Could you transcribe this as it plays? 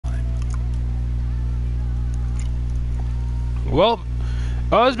Well,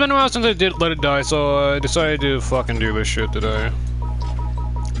 it's been a while since I did Let It Die, so I decided to fucking do this shit today.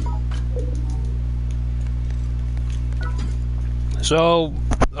 So,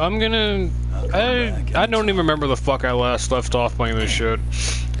 I'm gonna... I don't even remember the fuck I last left off playing this shit.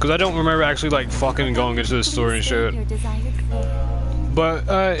 Because I don't remember actually, like, fucking going into the story and shit. But,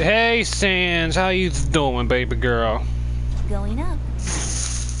 hey, Sans, how you doing, baby girl? Going up.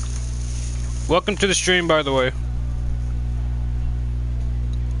 Welcome to the stream, by the way.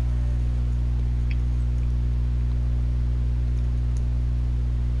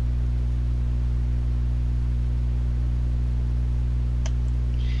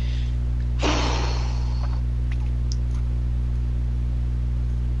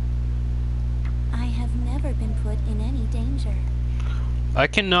 I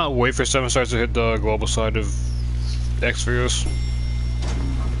cannot wait for 7 stars to hit the global side of Xvideos.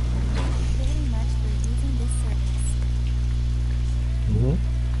 Very much for using this service.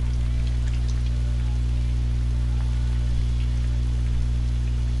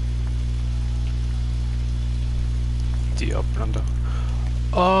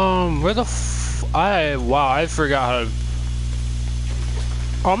 Where the wow, I forgot how to...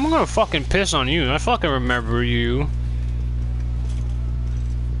 Oh, I'm gonna fucking piss on you. I fucking remember you.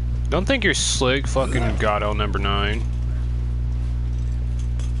 Don't think you're slick, fucking God L number 9.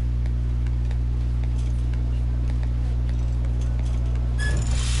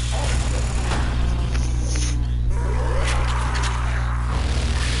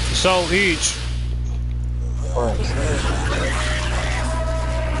 So each. What?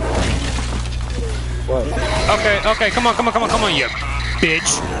 Okay, come on, you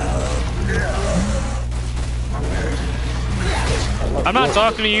bitch. I'm not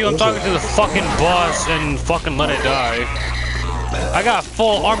talking to you, I'm talking to the fucking boss and fucking Let It Die. I got a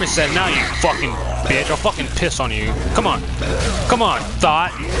full armor set now, you fucking bitch. I'll fucking piss on you. Come on,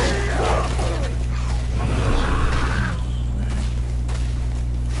 thought.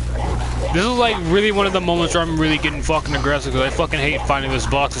 This is like really one of the moments where I'm really getting fucking aggressive because I fucking hate finding this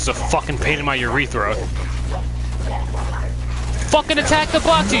box. It's a fucking pain in my urethra. Fucking attack the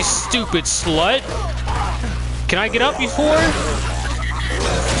box, you stupid slut! Can I get up before?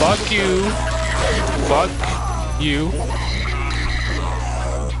 Fuck you. Fuck you.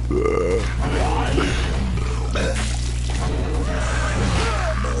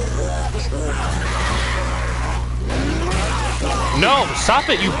 No, stop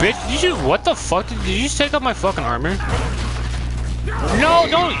it, you bitch. Did you, what the fuck? Did you just take up my fucking armor? No,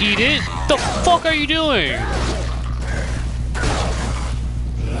 don't eat it. The fuck are you doing?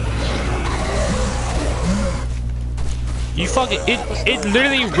 You fucking, it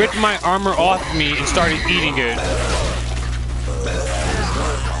literally ripped my armor off me and started eating it.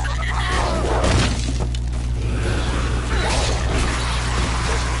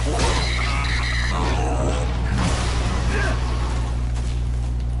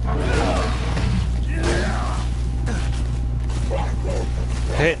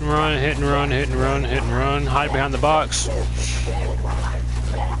 Hit and run, hit and run, hit and run, hit and run. Hide behind the box.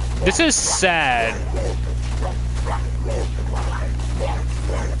 This is sad.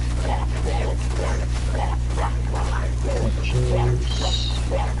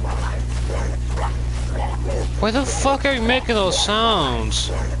 Why the fuck are you making those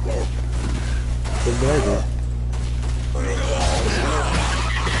sounds?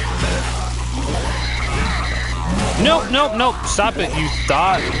 Nope, stop it, you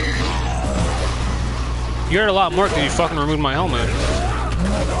thought. You heard a lot more because you fucking removed my helmet.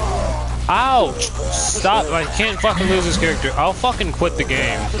 Ouch! Stop, I can't fucking lose this character. I'll fucking quit the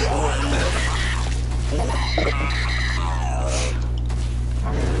game.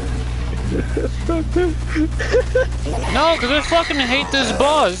 No, because I fucking hate this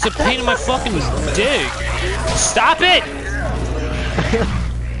boss. It's a pain in my fucking dick. Stop it!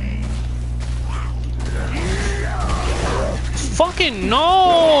 Fucking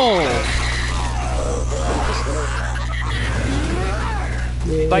no!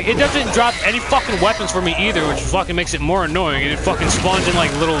 Like, it doesn't drop any fucking weapons for me either, which fucking makes it more annoying, and it fucking spawns in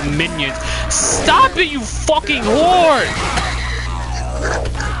like little minions. Stop it, you fucking whore!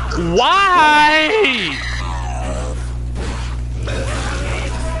 Why?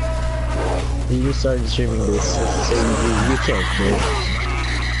 You started streaming this, so you can't do it.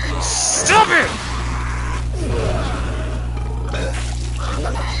 Stop it!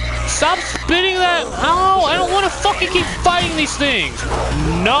 Stop spitting that! No, I don't want to fucking keep fighting these things!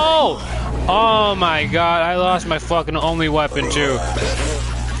 No! Oh my god, I lost my fucking only weapon too.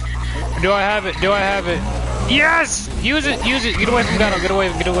 Do I have it? Do I have it? Yes! Use it! Use it! Get away from Gato! Get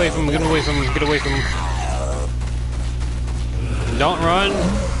away! Get away from! Get away from! Get away from! Don't run.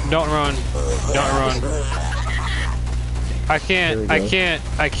 Don't run. Don't run. I can't. I can't.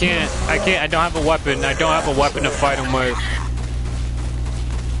 I can't. I can't. I don't have a weapon. I don't have a weapon to fight him with.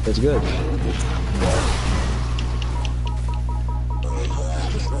 That's good.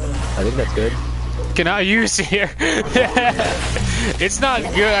 I think that's good. Can I use here? It's not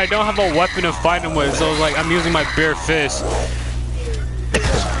good. I don't have a weapon to fight him with, so like I'm using my bare fist.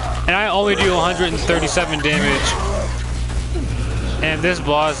 And I only do 137 damage. And this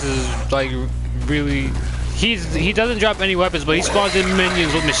boss is like really he doesn't drop any weapons, but he spawns in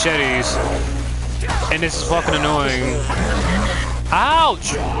minions with machetes. And this is fucking annoying.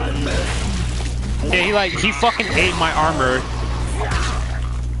 Ouch! Yeah, he fucking ate my armor.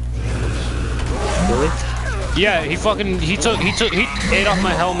 Really? Yeah, he ate off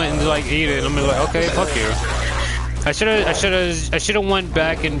my helmet and like ate it. I'm like, okay, fuck you. I should have went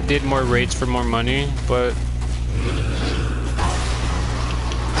back and did more raids for more money, but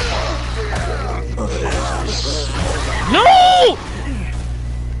no!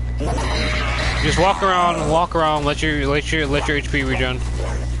 Just walk around, let your HP regen.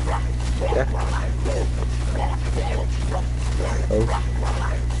 Yeah. Oh.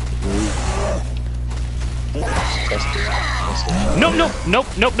 Nope, nope, nope,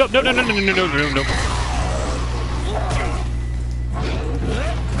 nope, nope, nope, nope, nope, nope, nope, nope, nope.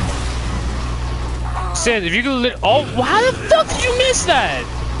 Sans, if you could how the fuck did you miss that?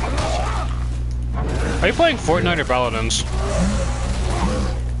 Are you playing Fortnite or Paladins?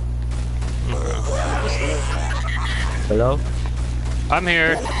 Hello? I'm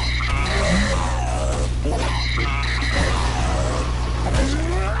here.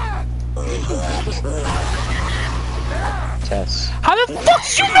 Test. How the fuck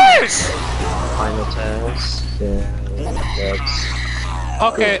did you miss? Final test. Yeah, that's...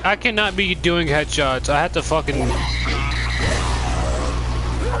 Okay, I cannot be doing headshots. I have to fucking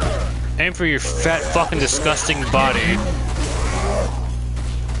aim for your fat fucking disgusting body.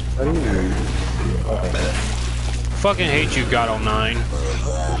 What do you mean? Okay. Fucking hate you, God09.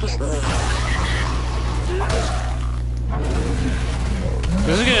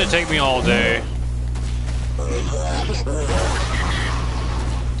 This is gonna take me all day.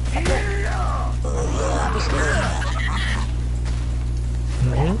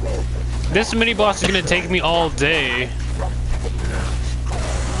 This mini boss is gonna take me all day.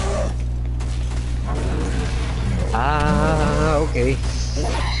 Okay.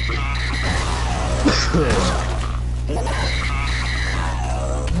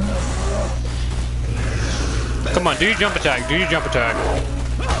 Come on, do your jump attack, do your jump attack.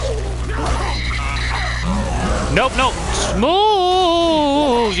 Nope, nope,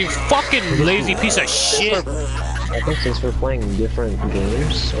 smooth, you fucking lazy piece of shit. I think since we're playing different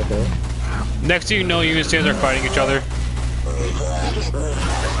games, okay. Next thing you know, you and Sans are fighting each other.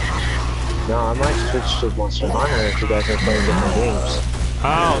 No, I might switch to Monster Hunter if you guys are playing different games.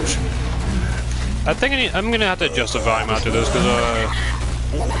 Ouch. I think I'm gonna have to adjust the volume after this, because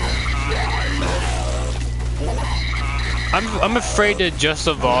I'm afraid to adjust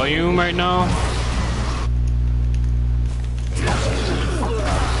the volume right now.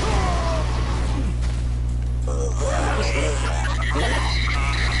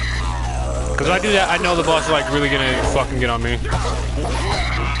 Because if I do that, I know the boss is like really gonna fucking get on me.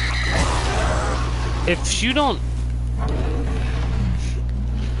 If you don't...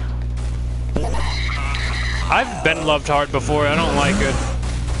 I've been loved hard before, I don't like it.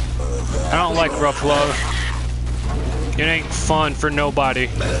 I don't like rough love. It ain't fun for nobody.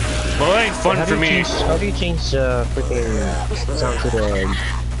 Well, it ain't fun for me. How do you change freaking sound to the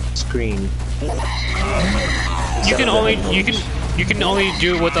screen? You can only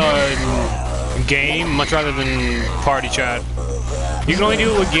do it with a game, much rather than party chat. You can only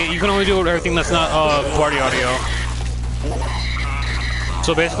do it with game. You can only do it with everything that's not party audio.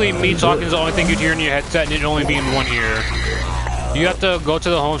 So basically, me talking is the only thing you'd hear in your headset, and it'd only be in one ear. You have to go to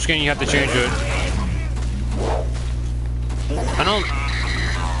the home screen. You have to change it. I don't.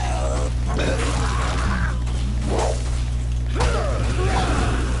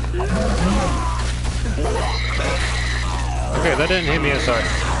 Okay, that didn't hit me as hard.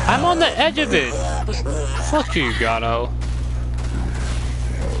 I'm on the edge of it! Fuck you, Gato.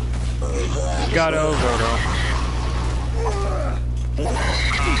 Gato, Goto.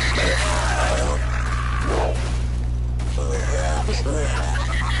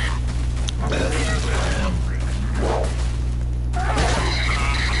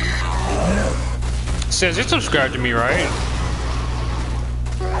 Says you're subscribed to me, right?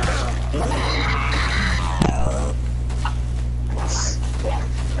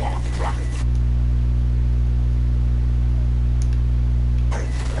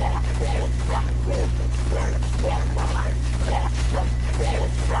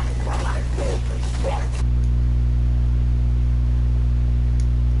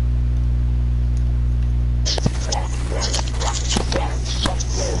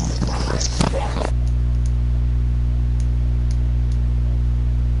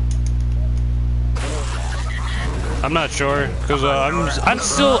 I'm not sure, cause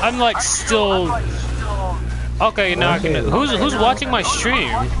I'm like still. Okay, now I can. Who's watching my stream?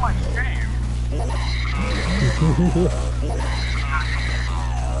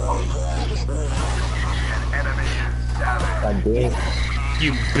 God damn.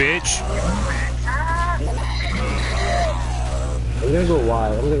 You bitch. I'm gonna go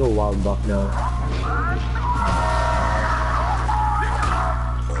wild. I'm gonna go wild buck now.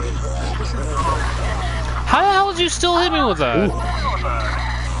 How the hell did you still hit me with that? Ooh.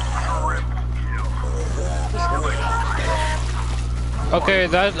 Okay,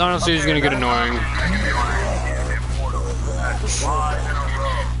 that honestly is gonna get annoying.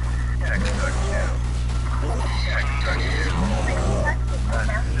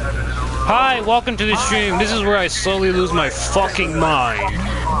 Hi, welcome to the stream. This is where I slowly lose my fucking mind.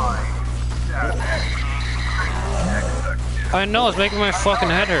 I know, it's making my fucking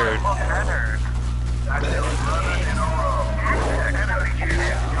head hurt.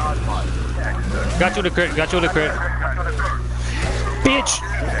 Got you with a crit, got you with a crit. Bitch!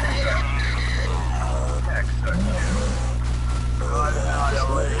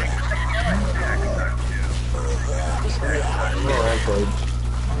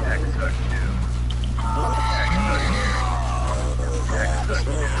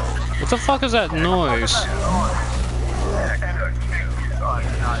 What the fuck is that noise?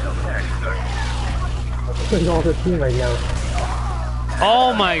 I'm all the team right now.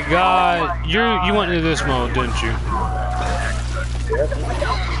 Oh my god, you went into this mode, didn't you? Yep.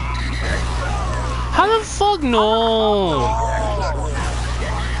 How the fuck no?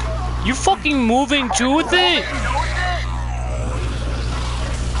 You fucking moving too with it?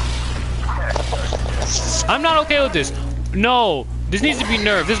 I'm not okay with this. No, this needs to be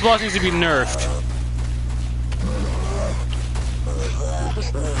nerfed. This boss needs to be nerfed.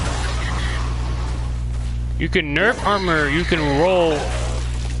 You can nerf armor, you can roll,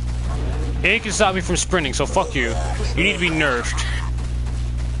 and it can stop me from sprinting, so fuck you. You need to be nerfed.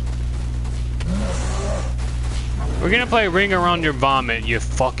 We're gonna play Ring Around Your Vomit, you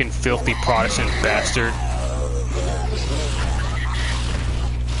fucking filthy Protestant bastard.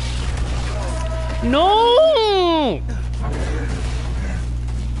 No!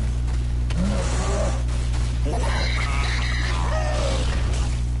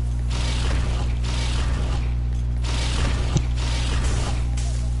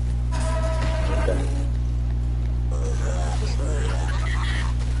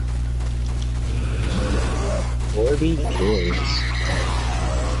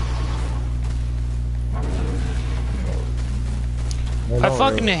 I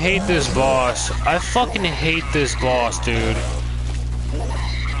fucking hate this boss. I fucking hate this boss, dude.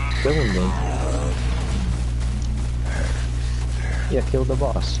 Kill him then. Yeah, kill the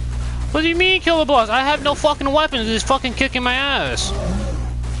boss. What do you mean kill the boss? I have no fucking weapons. It's fucking kicking my ass.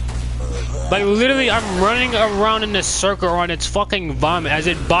 Like literally, I'm running around in this circle on its fucking vomit as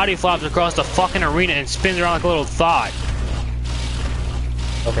it body flops across the fucking arena and spins around like a little thought.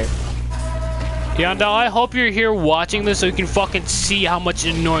 Okay. Yandel, I hope you're here watching this so you can fucking see how much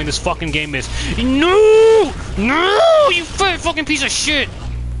annoying this fucking game is. No! No! You fucking piece of shit!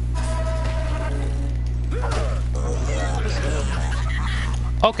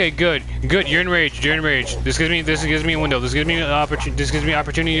 Okay, good. Good, you're enraged, you're enraged. This gives me a window. This gives me an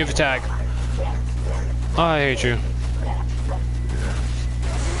opportunity of attack. Oh, I hate you.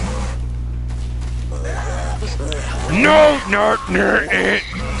 No! No! No!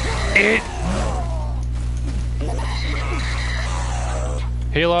 It!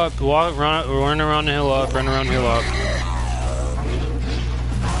 Heal up, walk, run around the hill up, run around the hill up.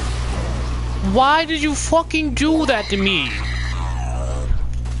 Why did you fucking do that to me?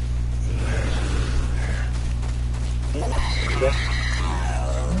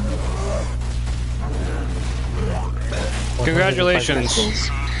 Congratulations.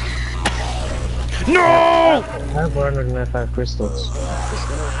 No! I have 195 crystals.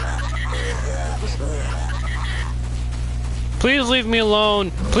 Please leave me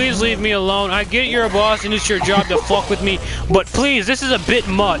alone. Please leave me alone. I get you're a boss and it's your job to fuck with me, but please, this is a bit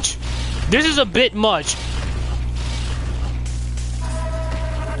much. This is a bit much.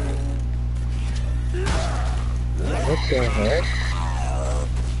 What the heck?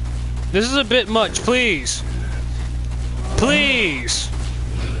 This is a bit much, please. Please.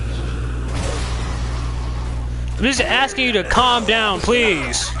 I'm just asking you to calm down,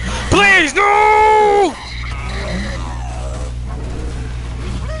 please. Please, no!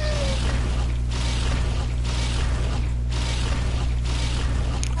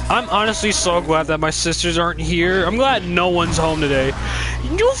 I'm honestly so glad that my sisters aren't here. I'm glad no one's home today.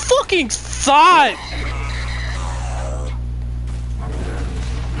 You fucking thought!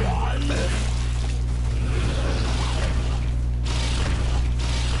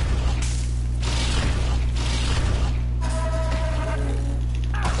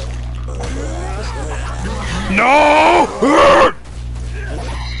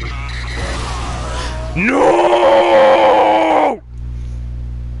 No!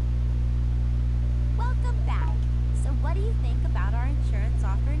 Welcome back. So what do you think about our insurance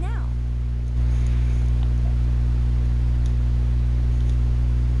offer now?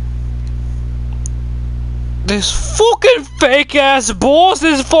 This fucking fake ass boss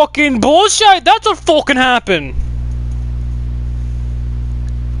is fucking bullshit. That's what fucking happened.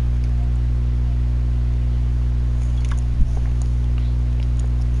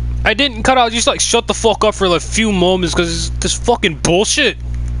 I didn't cut out, just like shut the fuck up for like a few moments because it's this fucking bullshit.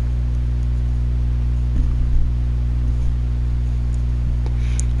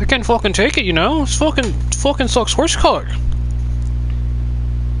 I can't fucking take it, you know? It's fucking sucks horse cock.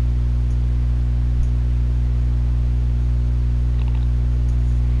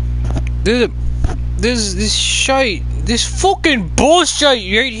 This shite, this fucking bullshit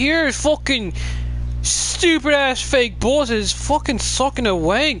right here is fucking stupid ass fake boss is fucking sucking a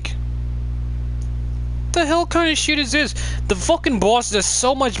wank. The hell kind of shit is this? The fucking boss does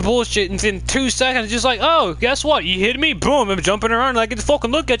so much bullshit and within 2 seconds just like, oh, guess what? You hit me, boom, I'm jumping around and I get to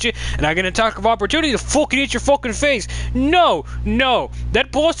fucking look at you and I get an attack of opportunity to fucking hit your fucking face. No,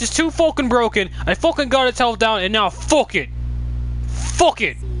 that boss is too fucking broken. I fucking got itself down and now fuck it. Fuck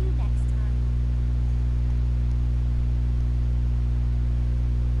it. See you next time.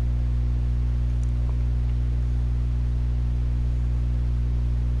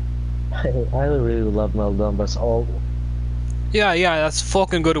 I really love Meldombas. Oh, Yeah, that's a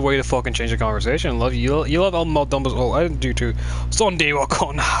fucking good way to fucking change the conversation. Love you. You love Elmo Dumbas. Oh, I do too. Sunday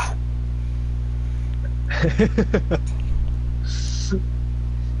Wakona.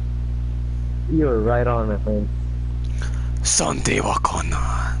 you were right on, my friend. Sunday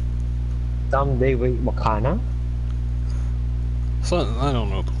Wakona. Someday we Wakana. So, I don't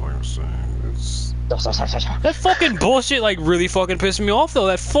know what the fuck I'm saying. That fucking bullshit like really fucking pissed me off though.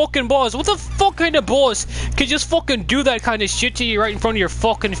 That fucking boss. What the fuck kind of boss can just fucking do that kind of shit to you right in front of your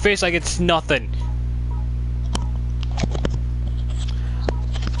fucking face like it's nothing?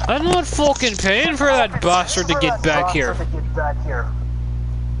 I'm not fucking paying for that bastard to get back here.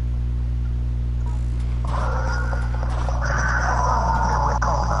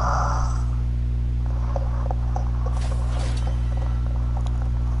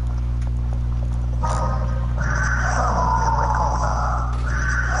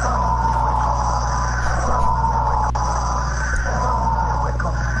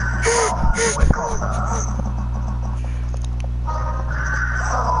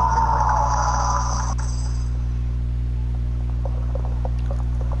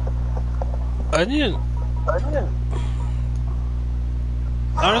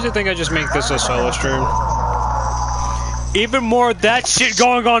 I honestly think I just make this a solo stream. Even more of that shit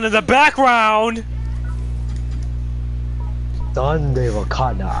going on in the background! Sunday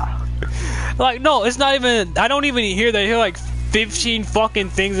Wakana. Like, no, it's not even. I don't even hear that. I hear like 15 fucking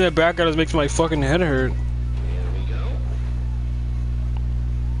things in the background that makes my fucking head hurt.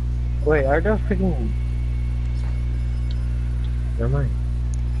 Wait, are those freaking... Never mind.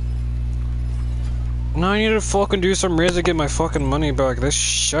 Now I need to fucking do some raids to get my fucking money back. This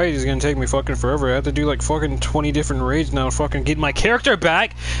shite is gonna take me fucking forever. I have to do like fucking 20 different raids now to fucking get my character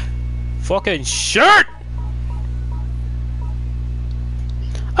back. Fucking shirt!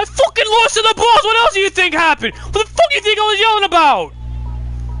 I fucking lost to the boss! What else do you think happened? What the fuck do you think I was yelling about?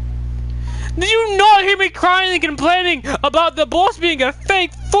 Did you not hear me crying and complaining about the boss being a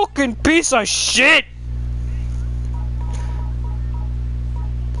fake fucking piece of shit?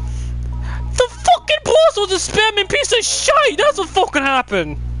 The fucking boss was a spamming piece of shit! That's what fucking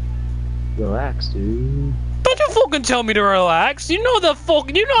happened! Relax, dude. Don't you fucking tell me to relax. You know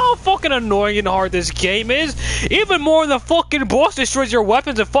how fucking annoying and hard this game is? Even more than the fucking boss destroys your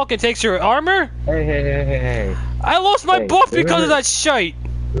weapons and fucking takes your armor? Hey. I lost my buff because remember, of that shite.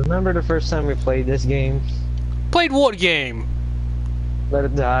 Remember the first time we played this game? Played what game? Let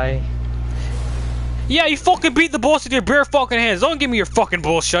It Die. Yeah, you fucking beat the boss with your bare fucking hands. Don't give me your fucking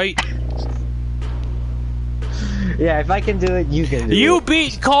bullshit. Yeah, if I can do it, you can do it. You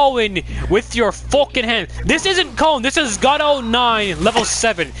beat Colin with your fucking hand. This isn't Colin, this is God09 level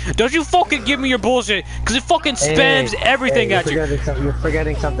 7. Don't you fucking give me your bullshit, because it fucking spams everything at you. You're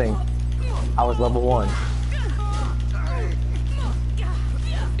forgetting something. I was level 1.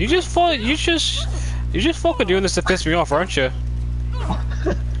 You're just fucking doing this to piss me off, aren't you?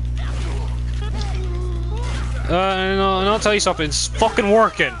 And I'll tell you something, it's fucking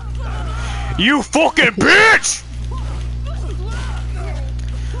working. You fucking bitch!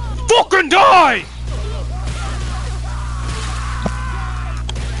 Fucking die!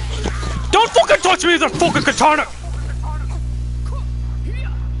 Don't fucking touch me with a fucking katana!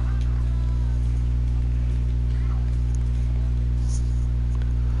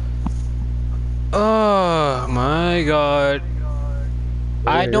 Oh my god.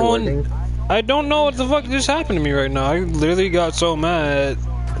 I don't know what the fuck just happened to me right now. I literally got so mad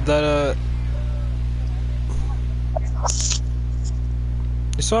that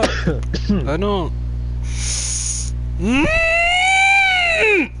it's all, I don't.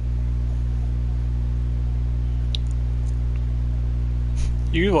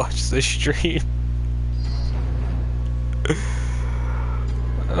 You watch the stream.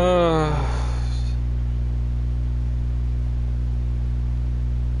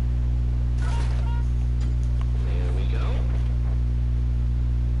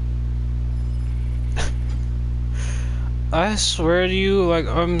 I swear to you, like,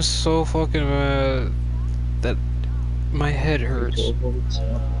 I'm so fucking mad that my head hurts.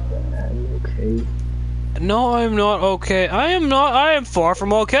 Okay. No, I'm not okay. I am not. I am far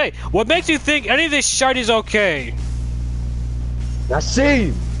from okay. What makes you think any of this shit is okay?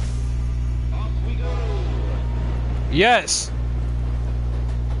 Nassim! Yes.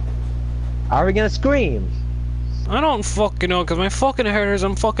 Are we gonna scream? I don't fucking know, cause my fucking head hurts.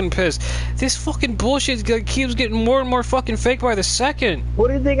 I'm fucking pissed. This fucking bullshit keeps getting more and more fucking fake by the second. What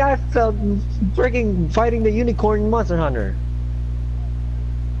do you think I felt freaking fighting the unicorn in Monster Hunter?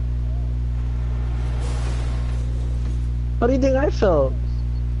 What do you think I felt?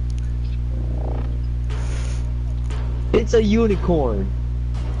 It's a unicorn.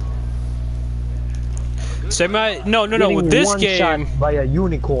 Say my no. With this one game, shot by a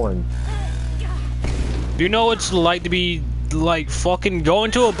unicorn. do you know what it's like to be like fucking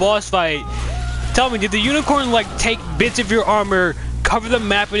going to a boss fight? Tell me, did the unicorn like take bits of your armor, cover the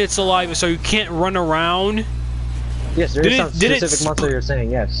map in its saliva so you can't run around? Yes, there is some specific monster you're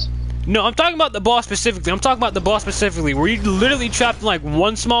saying. Yes. No, I'm talking about the boss specifically. I'm talking about the boss specifically, where you literally trapped in like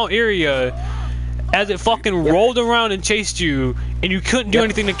one small area as it fucking rolled around and chased you, and you couldn't do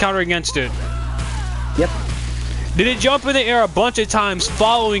anything to counter against it. Yep. Did it jump in the air a bunch of times,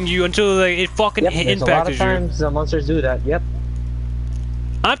 following you until like, it fucking impacted you? A lot of times the monsters do that. Yep.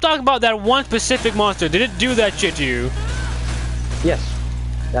 I'm talking about that one specific monster. Did it do that shit to you? Yes,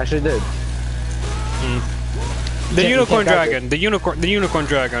 it actually did. The unicorn dragon. The unicorn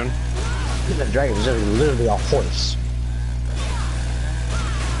dragon. The dragon is literally a horse.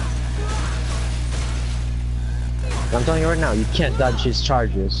 I'm telling you right now, you can't dodge his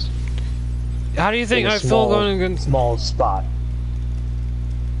charges. How do you think I feel going against small spot?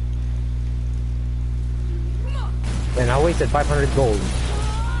 And I wasted 500 gold.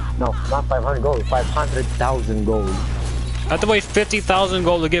 No, not 500 gold, 500,000 gold. I have to wait 50,000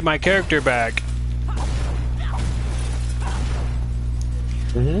 gold to get my character back.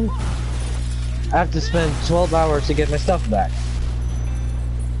 I have to spend 12 hours to get my stuff back.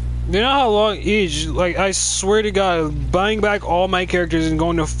 You know how long each, like, I swear to God, buying back all my characters and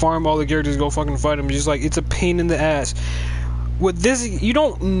going to farm all the characters, go fucking fight them, just like, it's a pain in the ass. With this, you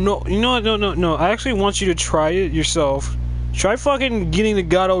don't know, no, I actually want you to try it yourself. Try fucking getting the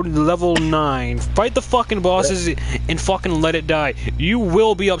God level 9. Fight the fucking bosses and fucking let it die. You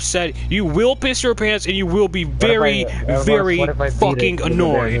will be upset, you will piss your pants, and you will be very fucking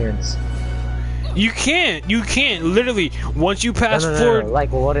annoyed. You can't, literally, once you pass forward... Like,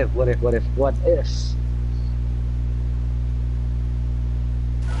 what if? What if?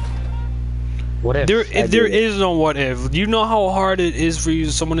 There is no what if. You know how hard it is for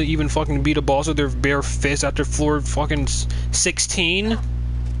someone to even fucking beat a boss with their bare fist after floor fucking 16?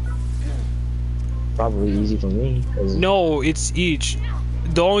 Probably easy for me. No, it's each.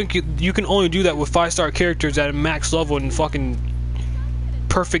 You can only do that with 5-star characters at a max level and fucking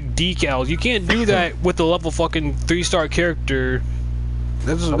perfect decals. You can't do that with the level fucking 3-star character.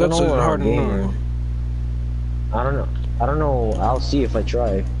 That's hard to know. I don't know. I'll see if I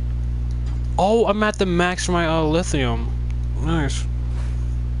try. Oh, I'm at the max for my lithium. Nice.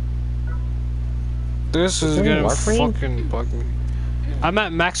 This is gonna fucking bug me. I'm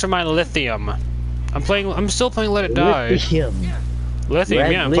at max for my lithium. I'm still playing Let It Die. Lithium,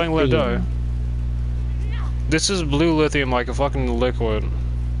 yeah, I'm playing Let It Die. This is blue lithium, like a fucking liquid.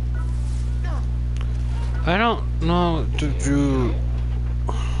 I don't know what to do.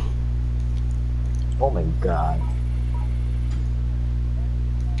 Oh my god.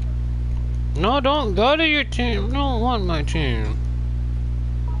 No, don't go to your team. I don't want my team.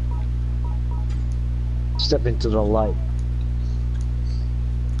 Step into the light.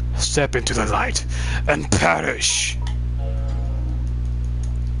 Step into the light and perish.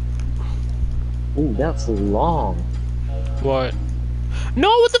 Ooh, that's long. What? No,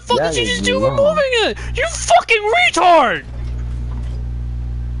 what the fuck did you just do removing it? You fucking retard!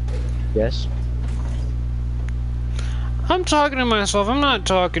 Yes. I'm talking to myself. I'm not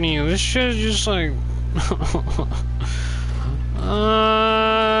talking to you. This shit is just like.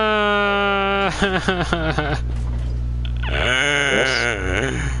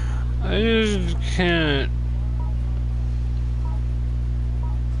 I just can't.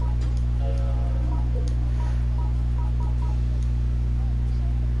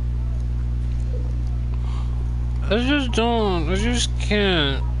 I just don't. I just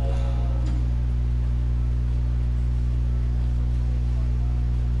can't.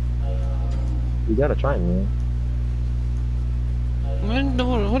 You gotta try, man.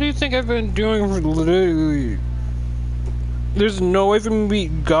 What do you think I've been doing for literally? There's no way for me to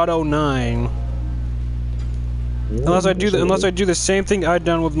beat God 09 unless I do the same thing I'd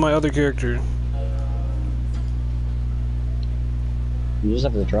done with my other character. You just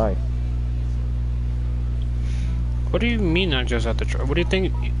have to try. What do you mean I just have to try? What do you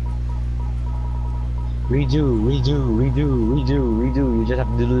think? Redo. You just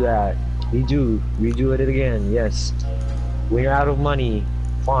have to do that. Redo it again. Yes. When you're out of money,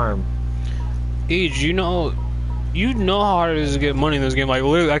 farm. Age, you know how hard it is to get money in this game. Like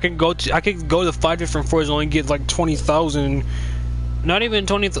literally, I could go to 5 different floors and only get like 20,000. Not even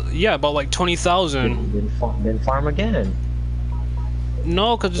 20. Yeah, about like 20,000. Then farm again.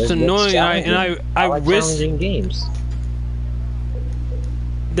 No, because it's annoying. I like risk challenging games.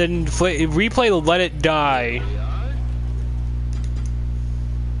 Then replay Let It Die.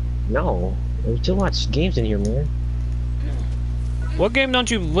 No, there's too much games in here, man. What game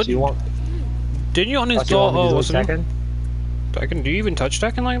don't you? What? So you want? Didn't you uninstall? Oh, what's Tekken? Tekken? Do you even touch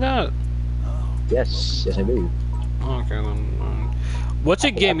Tekken like that? Yes, I do. Okay then. What's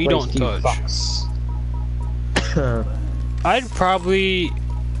a game you don't touch? I'd probably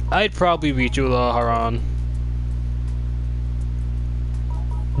beat you with Haran.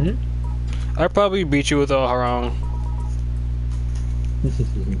 Hmm? I'd probably beat you with Haran.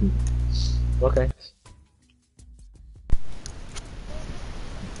 Okay.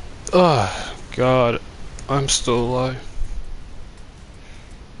 Oh God, I'm still alive.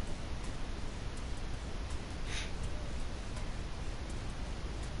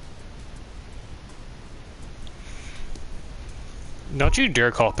 Don't you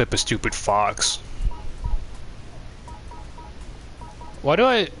dare call Pip a stupid fox. Why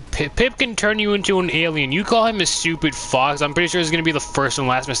do Pip can turn you into an alien. You call him a stupid fox. I'm pretty sure it's gonna be the first and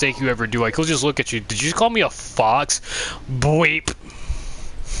last mistake you ever do. Like, he'll just look at you. Did you just call me a fox? Bleep.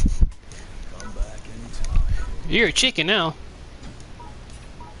 You're a chicken now.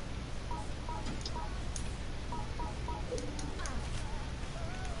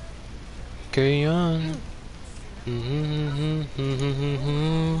 Carry on.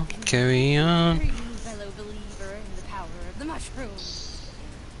 Carry on. You fellow believer in the power of the mushroom.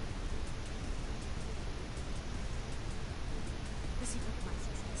 The secret of my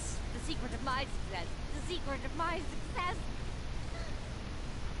success. The secret of my success. The secret of my success.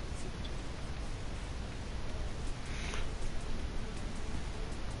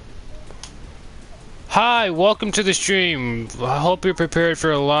 Hi, welcome to the stream. I hope you're prepared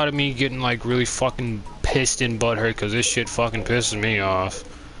for a lot of me getting like really fucking pissed and butthurt because this shit fucking pisses me off.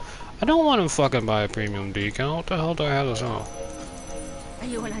 I don't want to fucking buy a premium decal. What the hell do I have this on? Are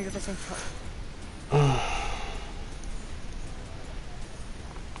you 100% sure?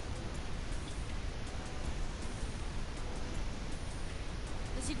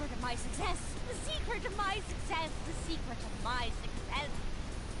 The secret of my success. The secret of my success. The secret of my success.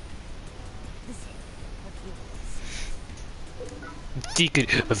 The secret of your success. Secret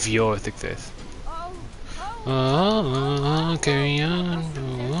of your success. Oh, Carry on.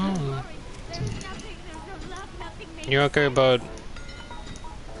 You okay, bud?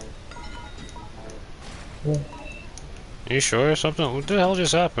 Yeah. You sure? Something? What the hell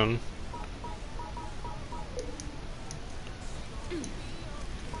just happened?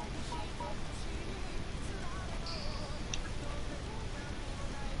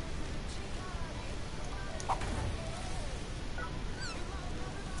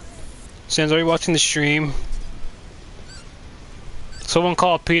 Sans, are you watching the stream? Someone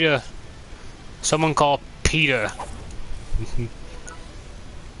call Peter. Someone call Peter.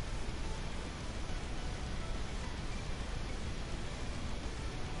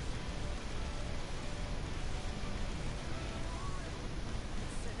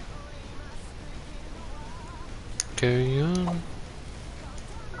 Carry on.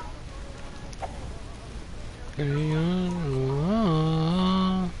 Carry on.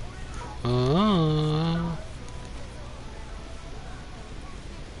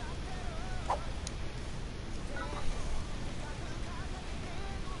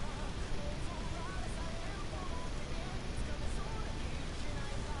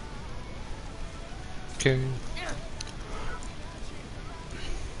 Okay.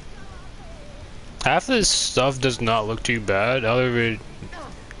 Half of this stuff does not look too bad.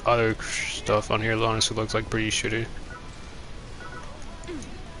 Other stuff on here honestly looks like pretty shitty.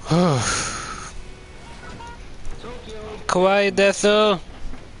 Kawaii Deatho.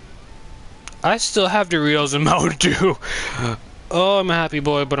 I still have Doritos in Mountain Dew. Oh, I'm a happy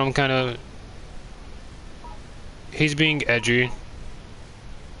boy, but I'm kind of... He's being edgy.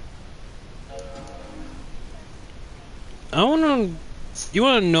 I wanna... You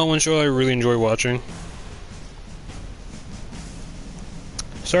wanna know one show I really enjoy watching?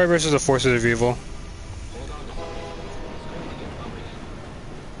 Sorry versus the Forces of Evil.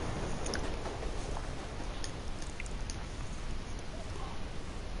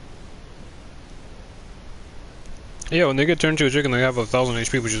 Yeah, when they get turned to a chicken, they have 1,000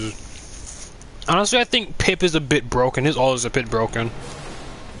 HP, which is... Honestly, I think Pip is a bit broken. His ult is a bit broken.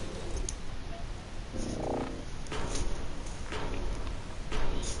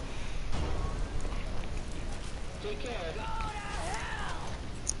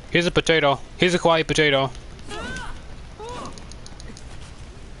 Here's a potato. Here's a quiet potato.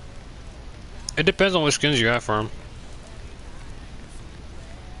 It depends on what skins you have for him.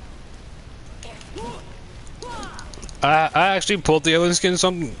 I actually pulled the alien skin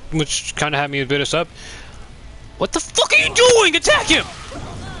some, which kind of had me a bit upset. What the fuck are you doing? Attack him!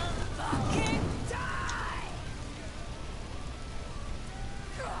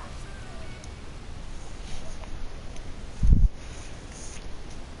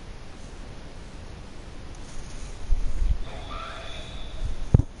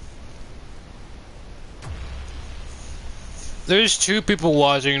 There's 2 people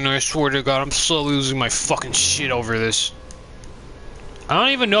watching, and I swear to God, I'm slowly losing my fucking shit over this. I don't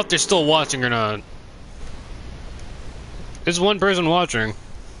even know if they're still watching or not. There's 1 person watching.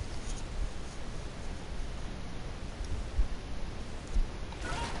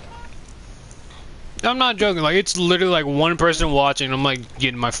 I'm not joking, like, it's literally like 1 person watching, I'm like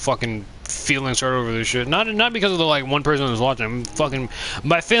getting my fucking feelings hurt over this shit. Not because of the like 1 person who's watching. I'm fucking,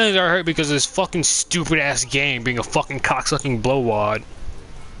 my feelings are hurt because of this fucking stupid ass game being a fucking cocksucking blowwad.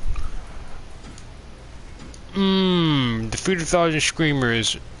 Defeat 1,000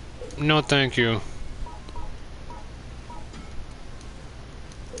 screamers. No, thank you.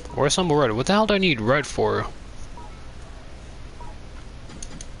 Where's some red? What the hell do I need red for?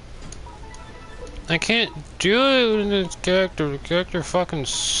 I can't do it with this character. The character fucking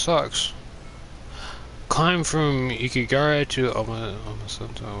sucks. Climb from Ikigara to almost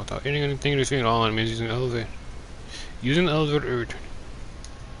without hitting anything to defeat all enemies using the elevator. Using the elevator to return.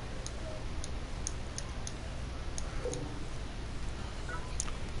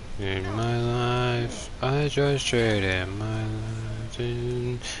 In my life, I just traded my life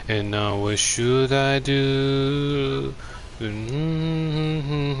in, and now what should I do?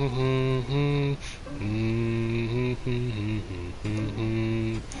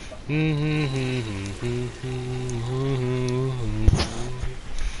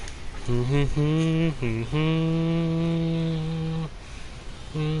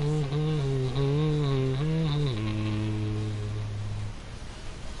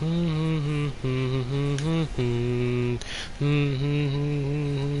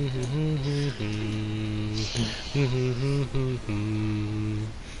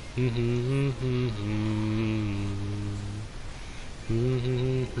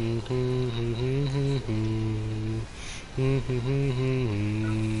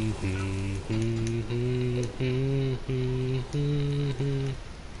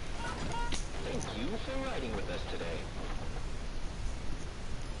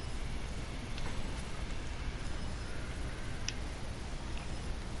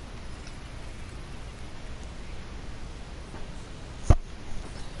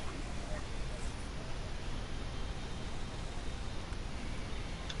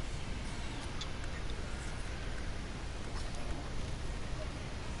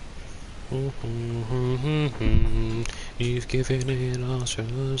 You've given it all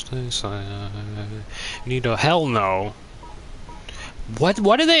just as I need a hell no. Why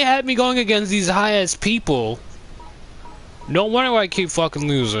do they have me going against these high ass people? No wonder why I keep fucking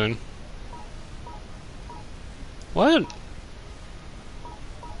losing. What?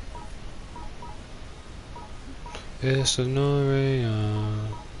 It's a Noria.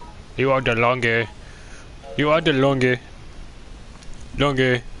 You are the longer. You are the longer.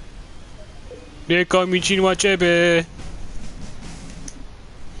 Longer. They call me Chinua Achebe.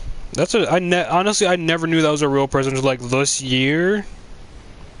 That's a. Honestly, I never knew that was a real person until like this year.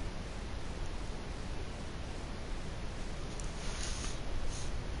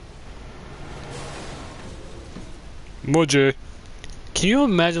 Moji. Can you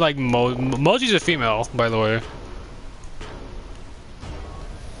imagine like Moji's a female, by the way.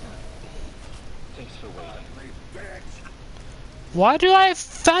 Why do I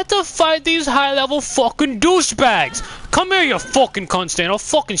have to fight these high-level fucking douchebags? Come here, you fucking cunt stand. I'll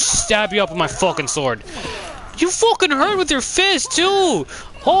fucking stab you up with my fucking sword. You fucking hurt with your fist, too.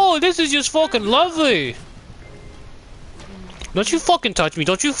 Oh, this is just fucking lovely. Don't you fucking touch me.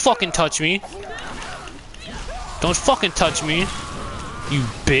 Don't you fucking touch me. Don't fucking touch me. You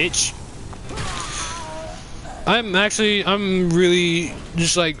bitch. I'm really,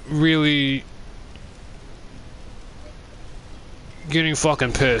 just like, really getting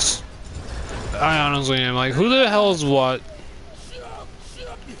fucking pissed. I honestly am. Like, who the hell is what?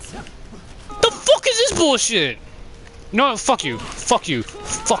 The fuck is this bullshit? No, fuck you. Fuck you.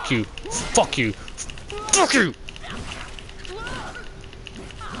 Fuck you. Fuck you. Fuck you.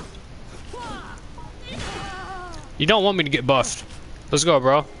 You don't want me to get buffed. Let's go,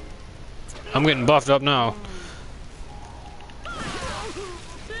 bro. I'm getting buffed up now.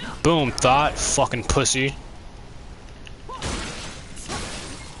 Boom, thought. Fucking pussy.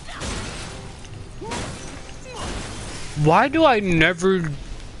 Why do I never...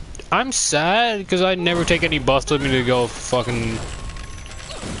 I'm sad because I never take any buffs with me to go fucking...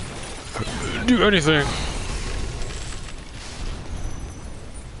 do anything.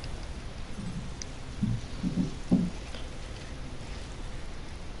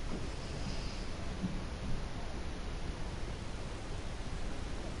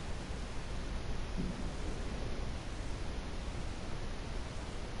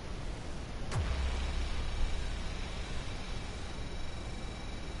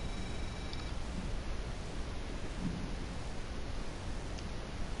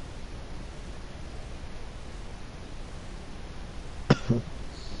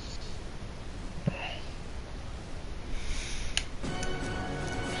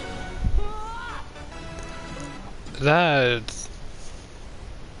 That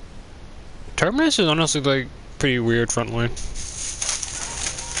Terminus is honestly like pretty weird front line.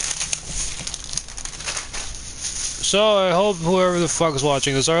 So I hope whoever the fuck is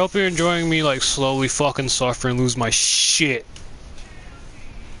watching this, I hope you're enjoying me like slowly fucking suffer and lose my shit.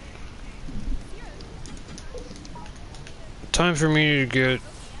 Time for me to get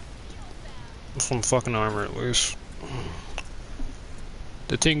some fucking armor at least.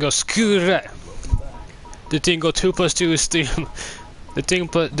 The thing goes screw. The thing goes 2 plus 2 is 3. The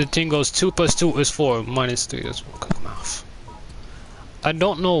thing goes 2 plus 2 is 4 minus 3 is 1. Cook mouth. I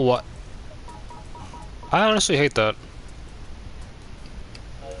don't know what. I honestly hate that.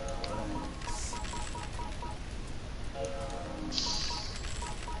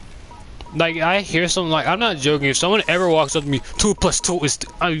 Like I hear something like I'm not joking. If someone ever walks up to me, 2 plus 2 is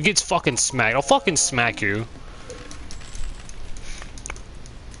gets fucking smacked. I'll fucking smack you.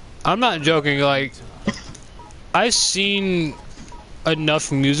 I'm not joking. Like. I've seen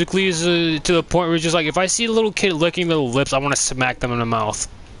enough musically to the point where it's just like if I see a little kid licking their lips, I want to smack them in the mouth.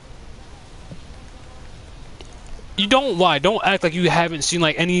 You don't lie. Don't act like you haven't seen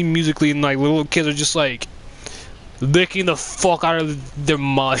like any musically and like little kids are just like licking the fuck out of their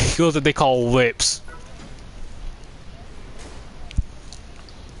molecules that they call lips.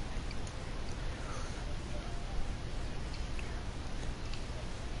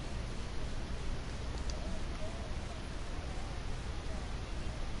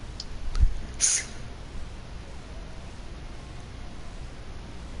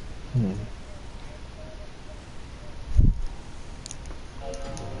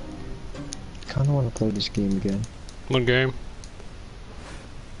 Kinda wanna play this game again. What game?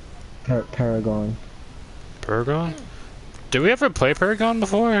 Paragon. Paragon? Did we ever play Paragon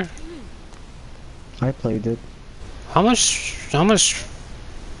before? I played it. How much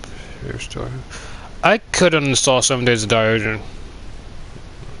here's story. I could uninstall 7 Days of Diogen.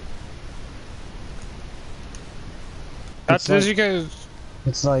 After this, you guys.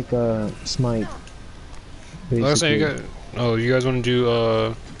 It's like Smite. Let's say you guys. Oh, you guys want to do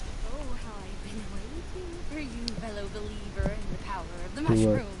Oh, how I've been waiting for you, fellow believer in the power of the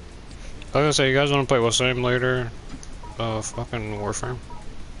mushroom. I was gonna say, you guys want to play what's the name later? Fucking Warframe.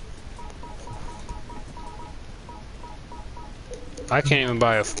 I can't even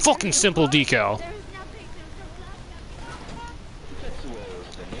buy a fucking simple decal.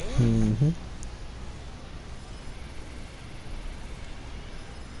 Mm-hmm.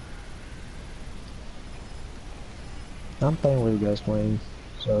 I'm playing what you guys playing,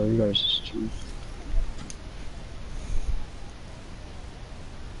 so you guys just choose.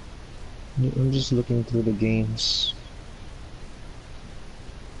 I'm just looking through the games.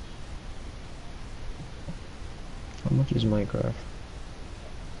 How much is Minecraft?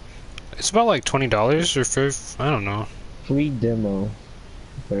 It's about like $20 or 50. I don't know. Free demo.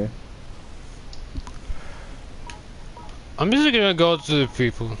 Okay. I'm just gonna go to the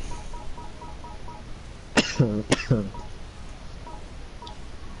people.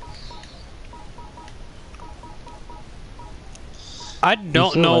 I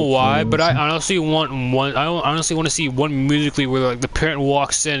don't know why, but I honestly want one. I honestly want to see one musically where like the parent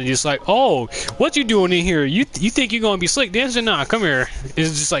walks in and just like, "Oh, what you doing in here? You think you're gonna be slick dancing? Nah, come here."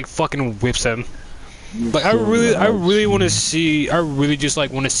 It's just like fucking whips him. Like I really want to see. I really just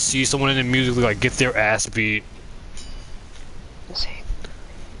like want to see someone in the musically like get their ass beat.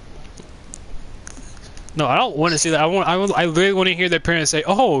 No, I don't want to see that. I really want to hear their parents say,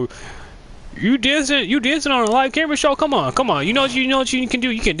 "Oh, you dancing on a live camera show? Come on. You know what you can do.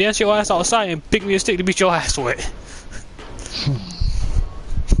 You can dance your ass outside and pick me a stick to beat your ass with."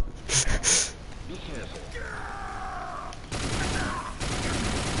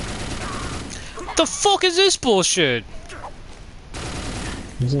 The fuck is this bullshit?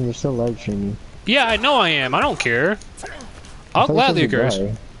 You're still live streaming. Yeah, I know I am. I don't care. I'll gladly curse.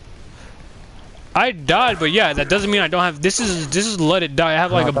 I died, but yeah, that doesn't mean I don't have. This is let it die. I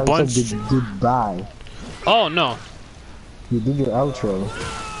have like a bunch. Goodbye. Oh no. You did your outro.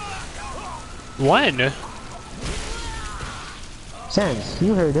 When? Sans,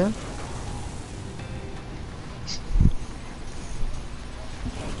 you heard him.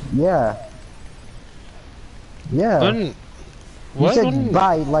 Yeah. Yeah. When? What? You said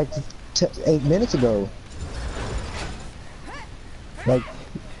bye like 8 minutes ago. Like,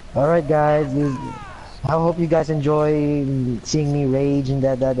 alright guys, I hope you guys enjoy seeing me rage and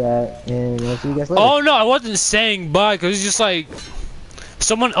that, and I'll see you guys later. Oh no, I wasn't saying bye, cause it's just like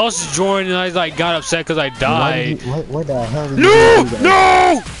someone else joined and I like got upset cause I died. What the hell did you do?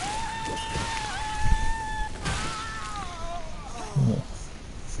 No!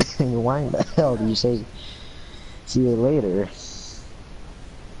 Why the hell do you say see you later?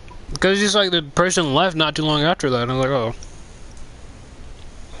 Cause it's just like the person left not too long after that and I was like, oh.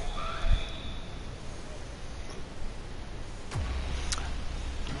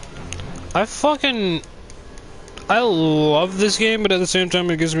 I love this game, but at the same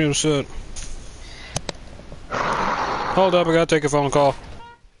time it gets me upset. Hold up, I gotta take a phone call.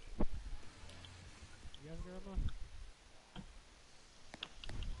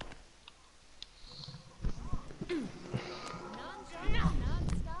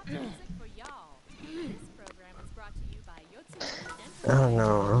 I don't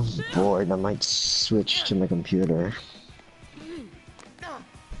know, I'm bored. I might switch to my computer.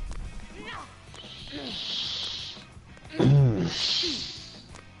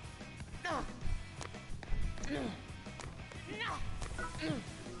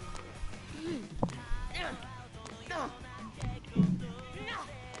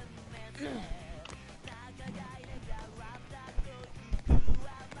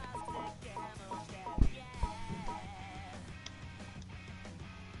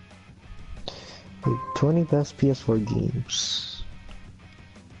 The 20 best PS4 games.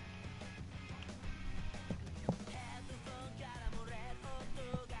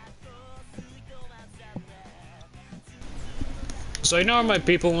 So you know what my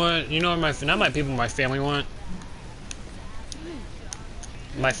people want? You know what not my people, my family want?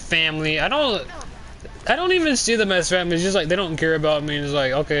 My family, I don't even see them as family. It's just like they don't care about me. It's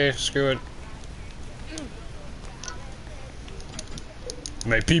like, okay, screw it.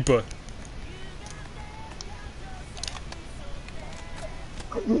 My people.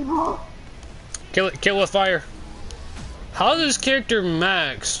 Kill with fire. How's this character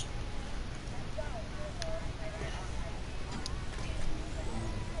Max?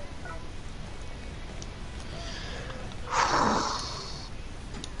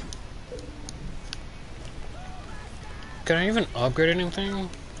 Can I even upgrade anything?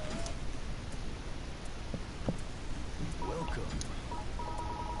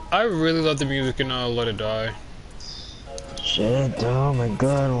 I really love the music in Let It Die. Shit, oh my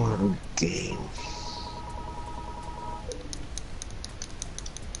god, what a game.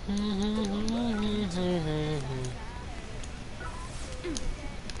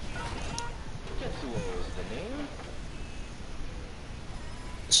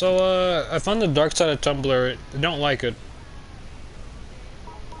 So, I found the dark side of Tumblr. I don't like it.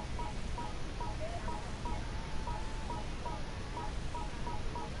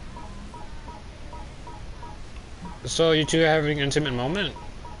 So, you two are having an intimate moment?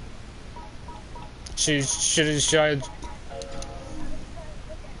 Should I...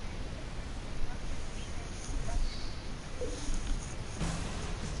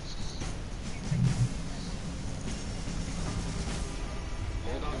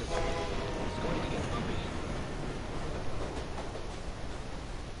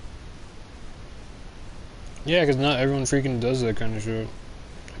 Yeah, because not everyone freaking does that kind of shit.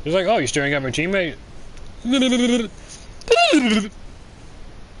 It's like, oh, you're staring at my teammate?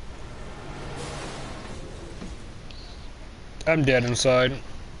 I'm dead inside.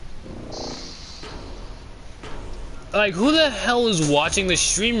 Like, who the hell is watching the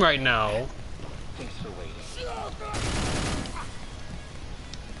stream right now?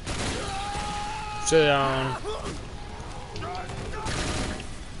 Sit down.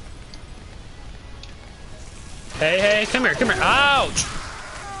 Hey, hey, come here, come here. Ouch!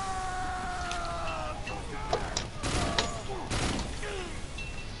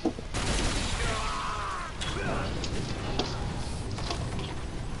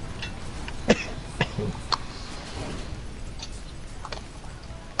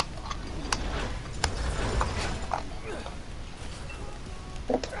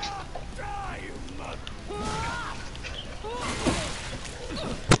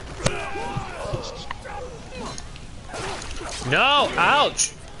 No!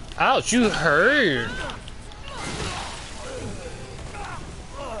 Ouch! Ouch, you hurt!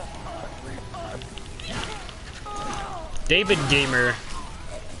 David Gamer.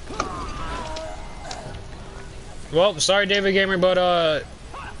 Well, sorry David Gamer, but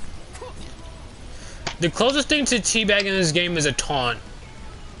the closest thing to teabagging in this game is a taunt.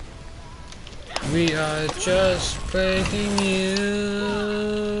 We are just breaking you.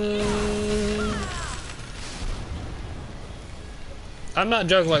 I'm not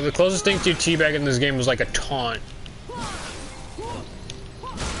joking, like, the closest thing to teabag in this game was like a taunt.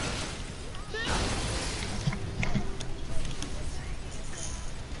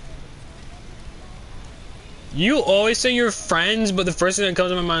 You always say you're friends, but the first thing that comes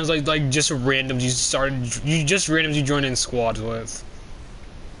to my mind is like just randoms you joined in squads with.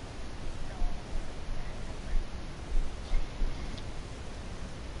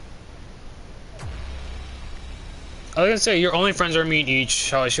 I was gonna say, your only friends are me and each.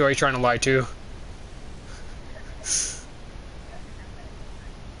 Who are you trying to lie to?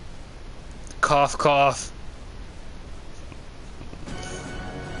 Cough, cough.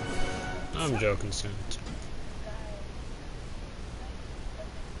 I'm joking, soon.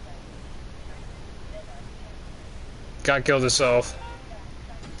 God killed himself.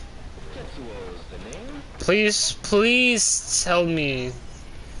 Please, please tell me.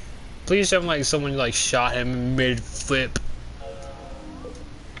 Please tell me like someone like shot him mid-flip.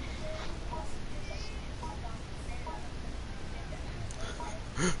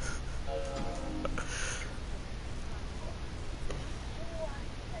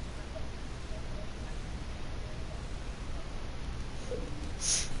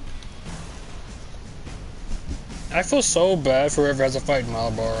 I feel so bad for whoever has to fight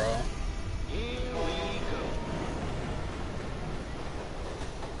Malboro.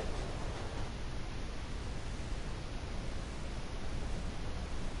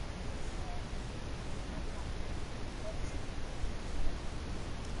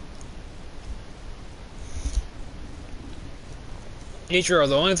 Ichiro,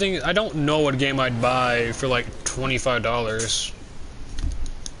 the only thing, I don't know what game I'd buy for like $25.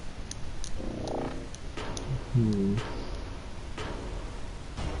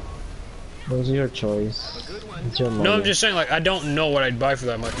 Those are your choice. It's your money. No, I'm just saying, like, I don't know what I'd buy for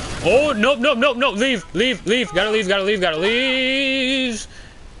that much. Oh, nope, nope, nope, nope, leave, leave, leave, gotta leave, gotta leave, gotta leave!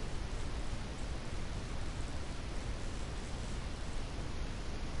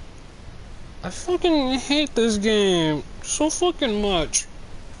 I fucking hate this game so fucking much.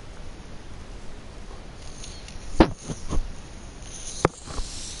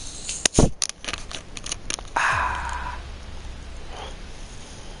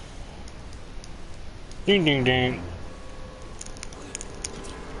 Ding ding ding.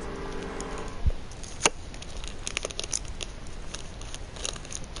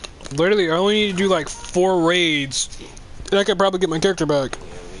 Literally, I only need to do like 4 raids, and I could probably get my character back.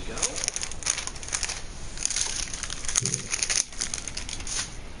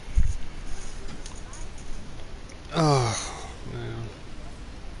 Oh, man.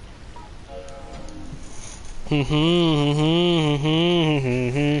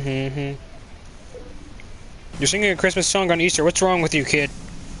 You're singing a Christmas song on Easter. What's wrong with you, kid?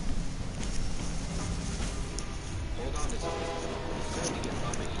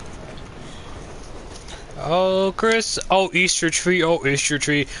 Oh, Chris. Oh, Easter tree. Oh, Easter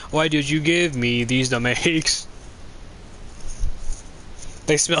tree. Why did you give me these nutmegs?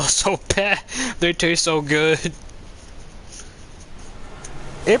 They smell so bad. They taste so good.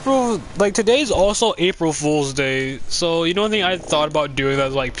 April, like, today's also April Fool's Day. So, you know one thing I thought about doing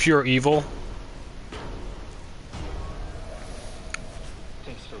that's like pure evil?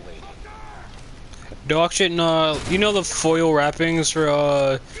 Dog shit, you know the foil wrappings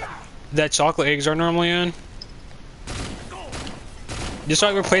for, that chocolate eggs are normally in? Just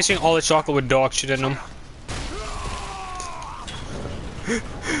like replacing all the chocolate with dog shit in them.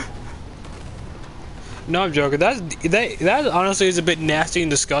 No, I'm joking. That honestly is a bit nasty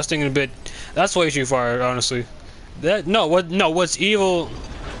and disgusting and a bit. That's way too far, honestly. What's evil?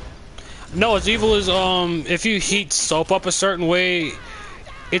 No, what's evil is if you heat soap up a certain way,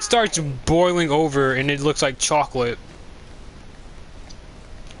 it starts boiling over and it looks like chocolate.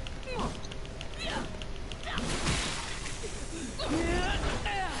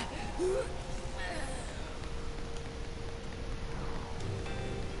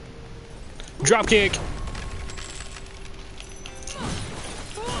 Drop kick.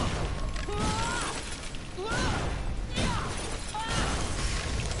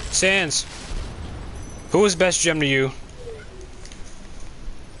 Sans, who is best gem to you?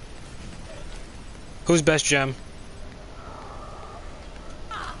 Who's best gem?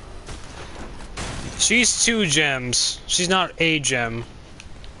 She's 2 gems. She's not a gem.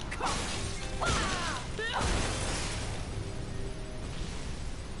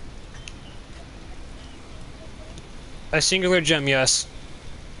 A singular gem, yes.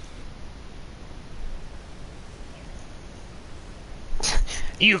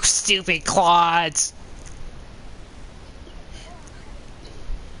 You stupid clods!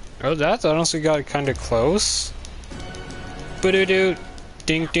 Oh, that's honestly got kind of close. Ba-do-do.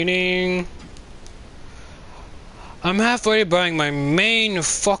 Ding ding ding. I'm halfway buying my main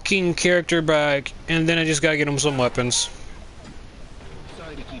fucking character back, and then I just gotta get him some weapons.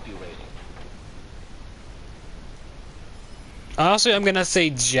 Sorry to keep you waiting. Honestly, I'm gonna say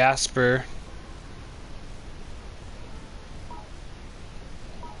Jasper.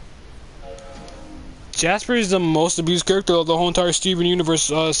 Jasper is the most abused character of the whole entire Steven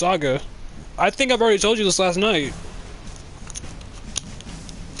Universe saga. I think I've already told you this last night.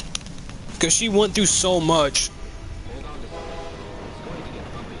 Because she went through so much. Hold on to something. It's going to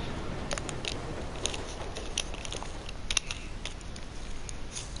get bumpy.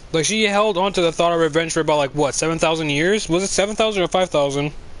 Like, she held on to the thought of revenge for about, like, what, 7,000 years? Was it 7,000 or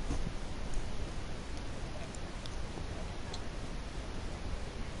 5,000?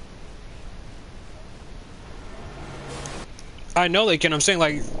 I know they can. I'm saying,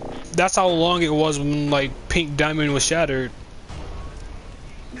 like, that's how long it was when, like, Pink Diamond was shattered.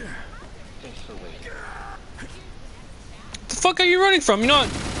 Thanks for waiting. The fuck are you running from? You know what?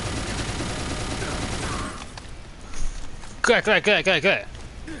 Good.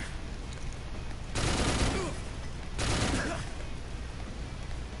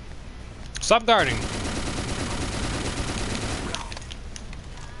 Stop guarding.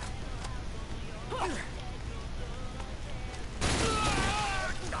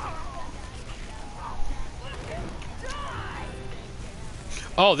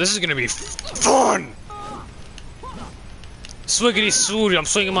 Oh, this is gonna be fun! Swiggity swooty, I'm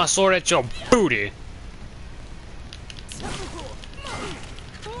swinging my sword at your booty.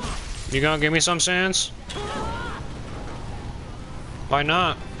 You gonna give me some Sans? Why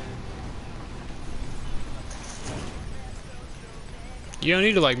not? You don't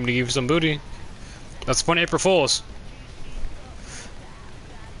need to like me to give you some booty. That's the point of April Fools.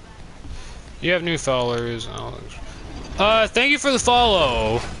 You have new followers. Thank you for the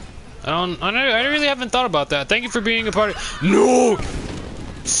follow. I really haven't thought about that. Thank you for being a part of. No!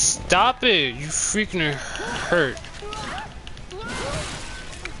 Stop it! You freaking hurt.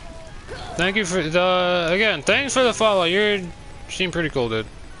 Thank you for the again. Thanks for the follow. You seem pretty cool, dude.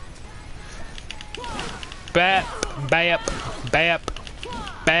 Bap, bap, bap,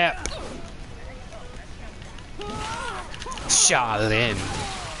 bap. Shaolin.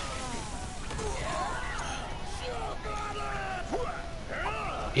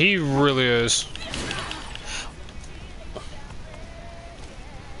 He really is.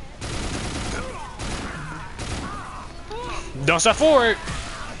 Don't step forward.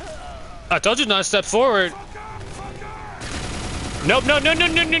 I told you not to step forward. Nope, no.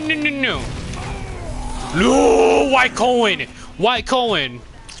 No, White Cohen. White Cohen.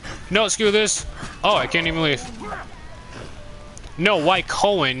 No, screw this. Oh, I can't even leave. No, White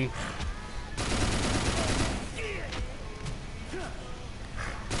Cohen.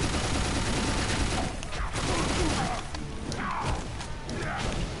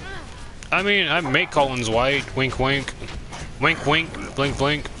 I mean, I make Collins white. Wink, wink. Wink, wink. Blink,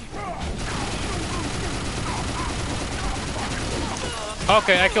 blink.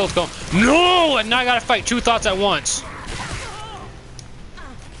 Okay, I killed Collins. No! And now I gotta fight 2 thoughts at once.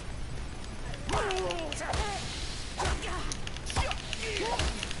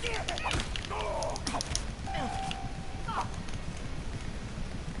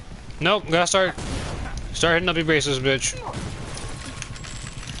 Nope, gotta start hitting up your bases, bitch.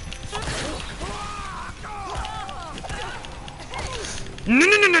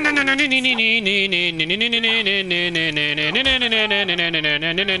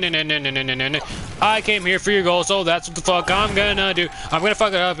 I came here for your goal, so that's what the fuck I'm gonna do. I'm gonna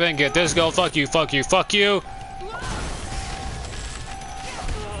fuck it up and get this goal. Fuck you, fuck you, fuck you.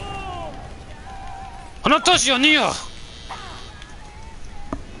 Anatoshia Nia!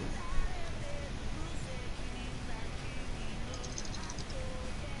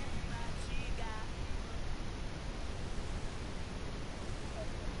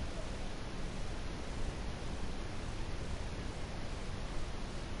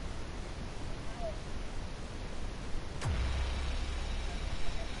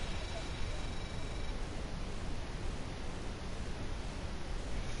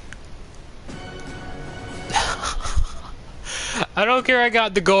 I don't care, I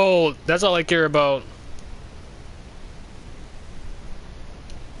got the gold. That's all I care about.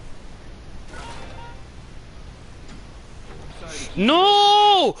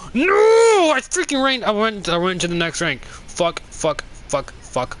 No! No! I freaking ranked. I went to the next rank. Fuck.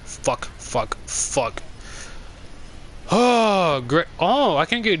 Oh, great. Oh, I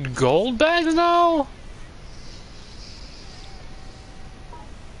can get gold bags now?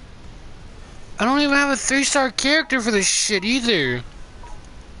 I don't even have a 3-star character for this shit either.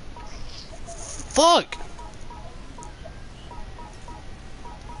 Fuck.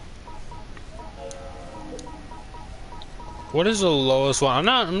 What is the lowest one?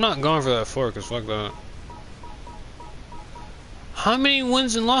 I'm not going for that 4, cause fuck that. How many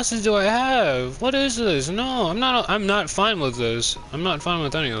wins and losses do I have? What is this? No, I'm not fine with this. I'm not fine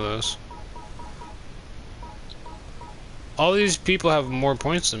with any of this. All these people have more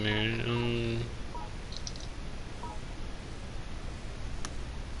points than me.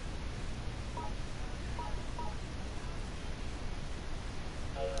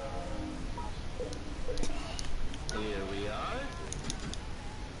 Here we are.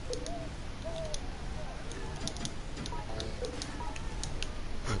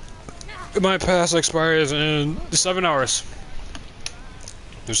 My pass expires in 7 hours.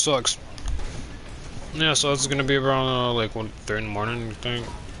 It sucks. Yeah, so it's gonna be around like 1:30 in the morning, I think.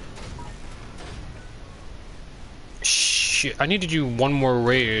 Shit, I need to do one more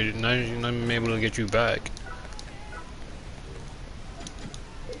raid, and I'm able to get you back.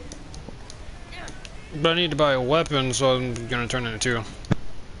 But I need to buy a weapon, so I'm gonna turn it into 2.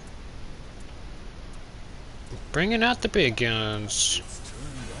 Bringing out the big guns.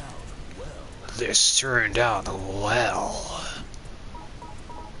 This turned out well.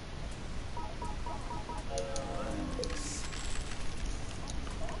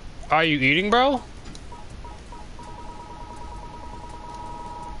 Are you eating, bro?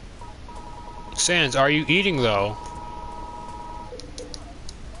 Sans, are you eating though?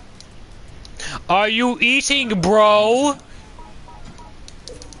 Are you eating, bro?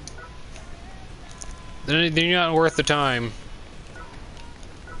 Then you're not worth the time.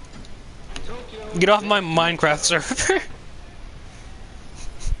 Get off my Minecraft server.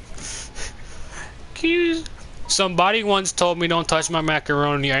 Can you... Somebody once told me don't touch my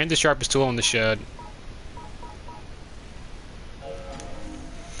macaroni. I ain't the sharpest tool in the shed.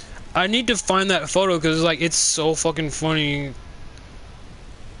 I need to find that photo because like it's so fucking funny.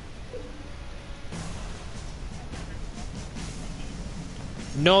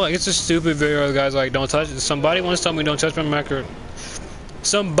 No, like it's a stupid video. The guy's like, don't touch it. Somebody once told me don't touch my macaroni.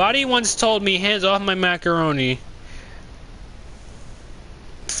 Somebody once told me hands off my macaroni.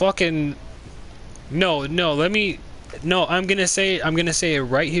 Fucking no, let me. No, I'm gonna say it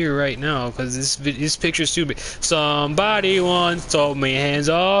right here, right now, because this picture's stupid. Somebody once told me hands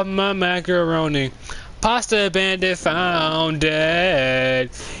off my macaroni. Pasta Bandit found dead.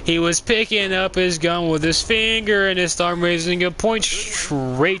 He was picking up his gun with his finger and his thumb, raising a point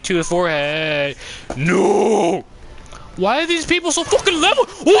straight to the forehead. No! Why are these people so fucking level?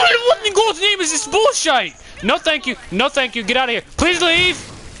 What in God's name is this bullshit? No thank you. No thank you. Get out of here. Please leave.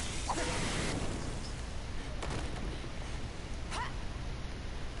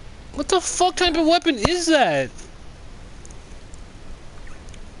 What the fuck type of weapon is that?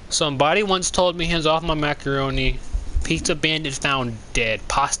 Somebody once told me hands off my macaroni. Pizza Bandit found dead.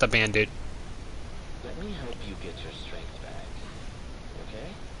 Pasta Bandit. Let me help you get your strength back.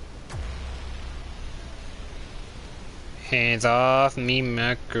 Okay? Hands off me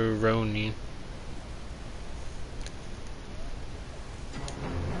macaroni.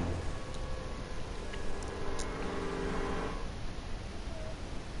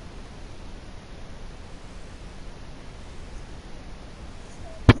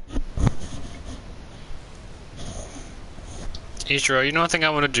 Ishiro, you know what thing I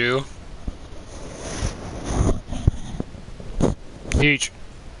want to do? Is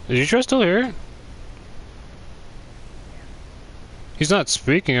Ishiro still here? He's not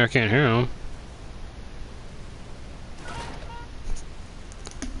speaking, I can't hear him.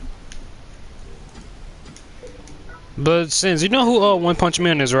 But Sins, you know who One Punch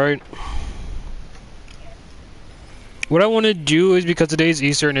Man is, right? What I want to do is, because today's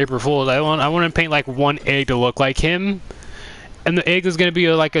Easter and April Fool's, I want to paint like one egg to look like him. And the egg is gonna be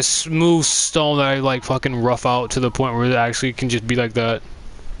like a smooth stone that I like fucking rough out to the point where it actually can just be like that.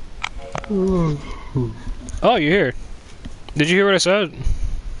 Oh, you're here. Did you hear what I said?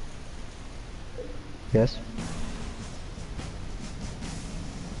 Yes.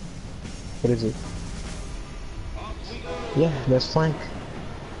 What is it? Yeah, that's flank.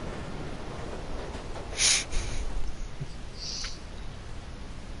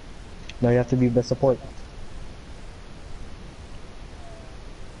 Now you have to be best support.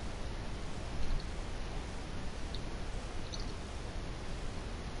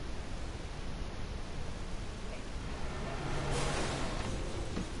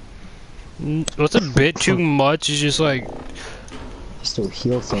 What's a bit too much is just like... Just to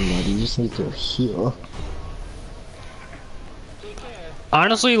heal somebody, you just need to heal.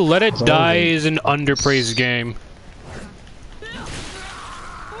 Honestly, Let It Die is an underpraised game.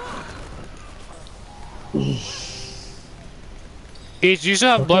 Is you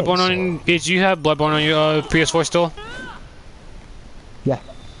still have Bloodborne on? Is you have Bloodborne on your PS4 still? Yeah.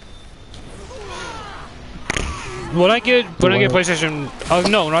 When I get PlayStation,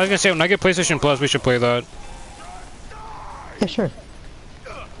 no, I was gonna say when I get PlayStation Plus, we should play that. Yeah, sure.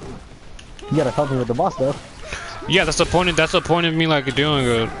 You gotta help me with the boss though. Yeah, that's the point. That's the point of me like doing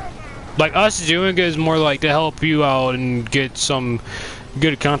it. Like us doing it is more like to help you out and get some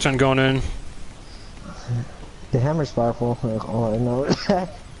good content going in. The hammer's powerful. Oh, I know.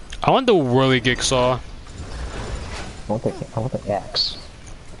 I want the whirly jigsaw. I want the axe.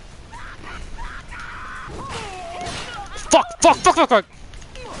 Fuck!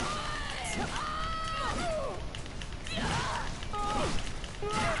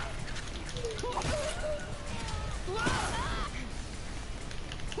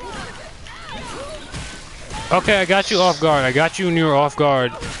 Okay, I got you off guard. I got you when you were off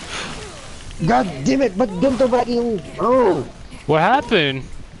guard. God damn it! But ganito ba yung... Oh! What happened?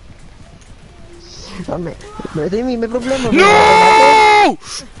 May problema. No!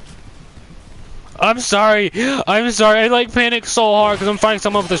 I'm sorry. I like panicked so hard because I'm fighting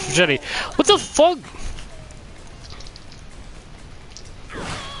someone with this machete. What the fuck?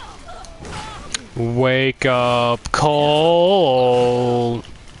 Wake up, Cole.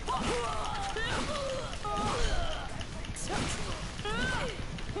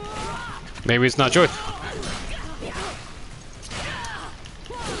 Maybe it's not yours.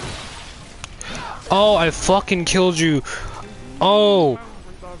 Oh, I fucking killed you. Oh,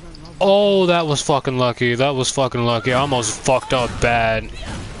 that was fucking lucky. That was fucking lucky. I almost fucked up bad.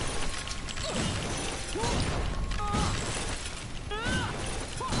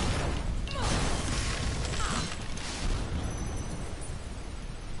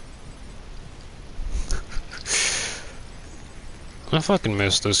 I fucking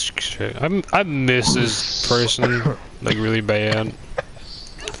miss this shit. I miss this person like really bad.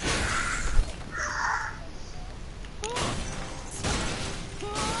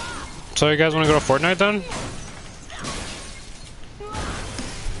 So you guys want to go to Fortnite then?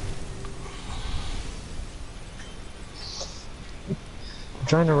 I'm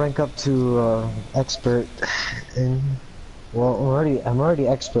trying to rank up to expert, and well, I'm already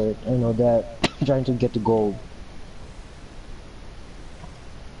expert. I know that. I'm trying to get to gold.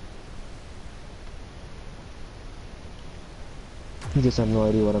 I just have no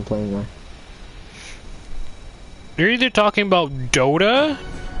idea what I'm playing now. You're either talking about Dota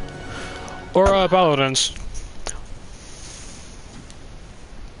or Paladins.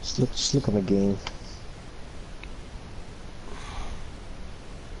 Just look at the game.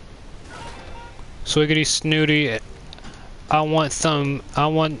 Swiggity snooty. I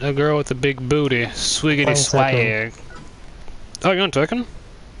want a girl with a big booty. Swiggity swag. Oh, you're on Tekken?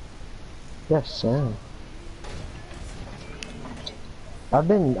 Yes, I am. I've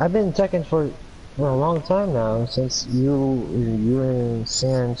been Tekken for a long time now, since you were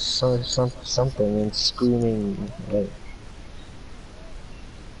saying something and screaming like.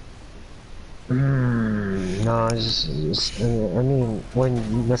 No, I mean, when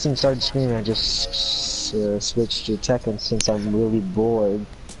Nassim started screaming, I just switched to Tekken since I'm really bored,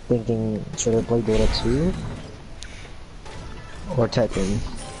 thinking should I play Dota 2 or Tekken?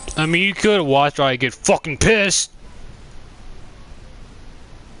 I mean, you could watch while I get fucking pissed.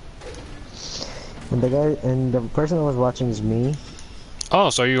 And the guy and the person I was watching is me. Oh,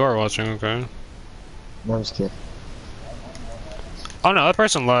 so you are watching, okay. No, I'm just kidding. Oh no, that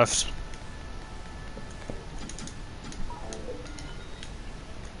person left.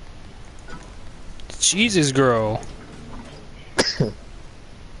 Jesus, girl.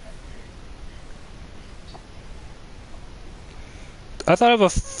 I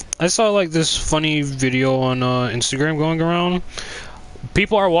saw like this funny video on Instagram going around.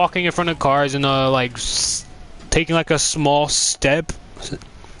 People are walking in front of cars and like taking like a small step,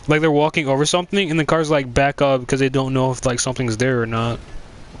 like they're walking over something, and the cars like back up because they don't know if like something's there or not.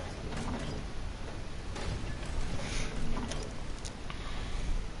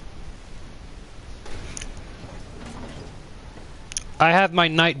 I have my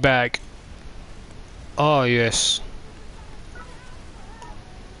knight back. Oh yes.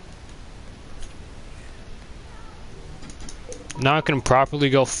 Now I can properly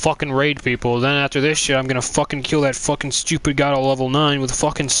go fucking raid people. Then after this shit, I'm gonna fucking kill that fucking stupid god at level 9 with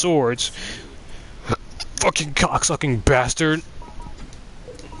fucking swords. Fucking cocksucking bastard.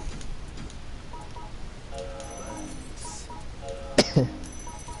 Yeah,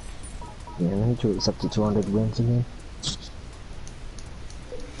 I need to accept the 200 wins again.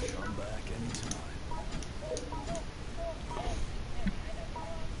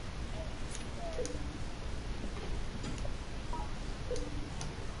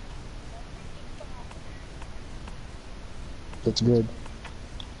 That's good.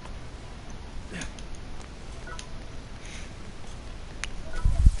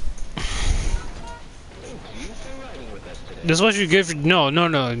 This is what you get for—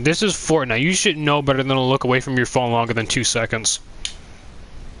 no. This is Fortnite. You should know better than to look away from your phone longer than 2 seconds.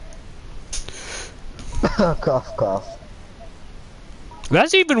 Cough, cough.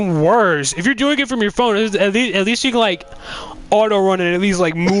 That's even worse. If you're doing it from your phone, at least you can like auto run and at least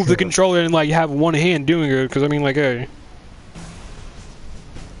like move the controller and like have one hand doing it. Because I mean, like, hey.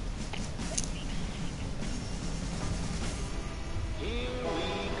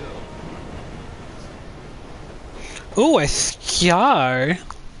 Ooh, a scar.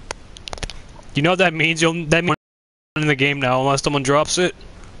 You know what that means? That means in the game now unless someone drops it.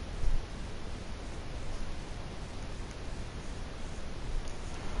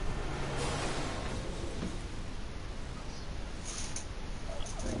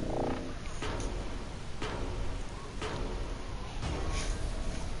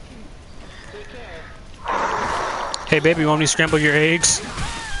 Hey baby, you want me to scramble your eggs?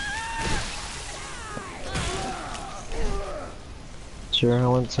 Sure, I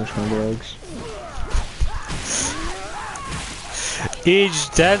want some scrambled eggs. Age,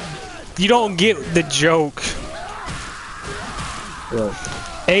 that— you don't get the joke.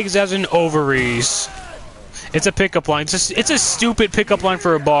 What? Eggs as in ovaries. It's a pickup line. It's a stupid pickup line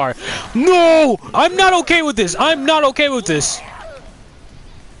for a bar. No! I'm not okay with this! I'm not okay with this!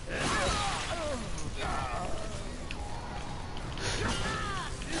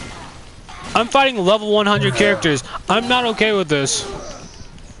 I'm fighting level 100 characters. I'm not okay with this.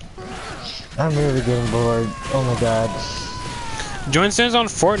 I'm really getting bored. Oh my god. Join stands on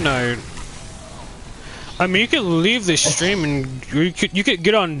Fortnite. I mean, you could leave the stream and you could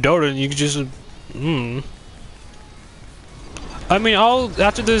get on Dota and you could just I mean,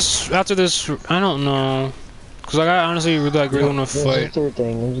 after this I don't know, cause like, I honestly really want to fight. That's the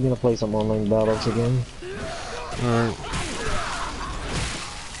thing. I'm just gonna play some online battles again. Alright.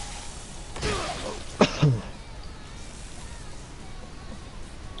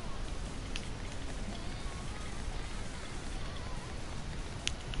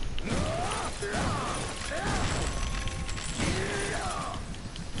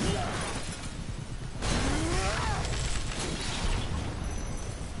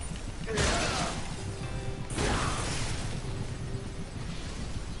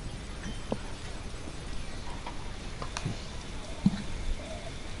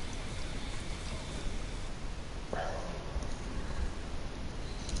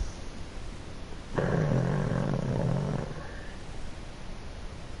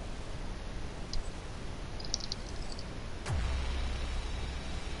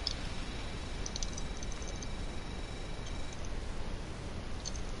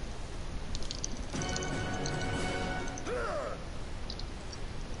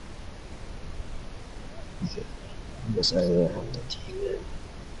 Yes, I am.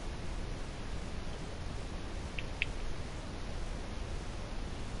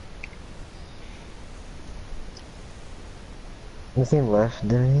 Nothing left,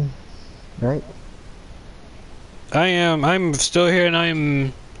 Danny. Right? I'm still here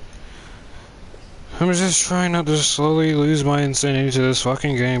and I'm just trying not to slowly lose my insanity to this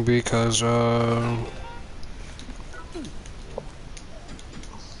fucking game because, I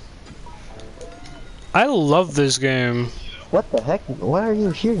love this game. What the heck? Why are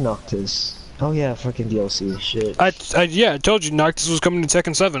you here, Noctis? Oh yeah, fucking DLC. Shit. Yeah, I told you Noctis was coming to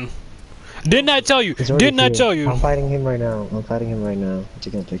Tekken 7. Didn't I tell you? He's already Didn't I here. tell you? I'm fighting him right now. I'm fighting him right now. I'm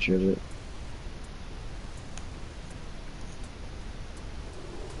taking a picture of it.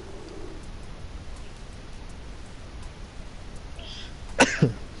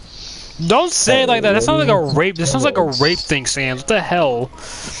 Don't say it like that. That sounds like a Really? rape. This sounds like a rape thing, Sam. What the hell?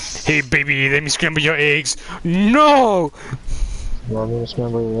 Hey, baby, let me scramble your eggs. No! You want me to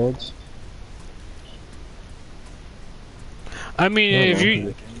scramble your eggs? I mean, if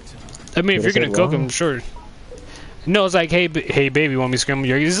you're gonna cook them, sure. No, it's like, hey, hey, baby, want me to scramble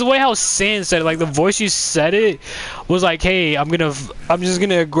your eggs? This is the way how Sam said it. Like the voice you said it was like, hey, I'm just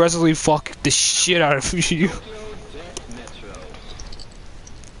gonna aggressively fuck the shit out of you. Metro.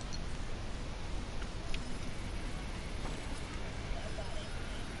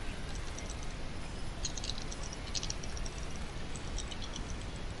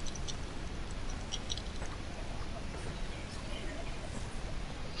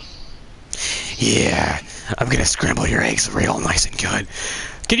 Yeah, I'm gonna scramble your eggs real nice and good.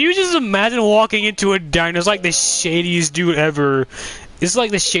 Can you just imagine walking into a diner? It's like the shadiest dude ever. It's like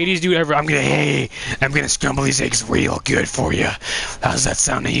the shadiest dude ever. I'm gonna scramble these eggs real good for you. How's that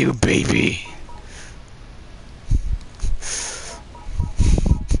sound to you, baby?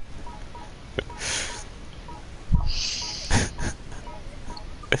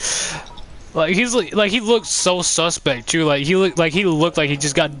 Like he looks so suspect too. Like he looked like he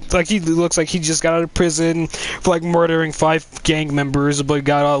just got out of prison for like murdering 5 gang members, but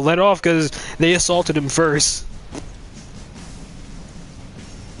got let off because they assaulted him first.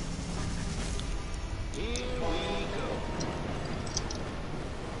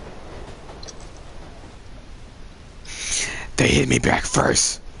 They hit me back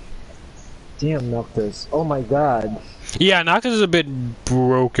first. Damn, Noctis. Oh my god. Yeah, Noctis is a bit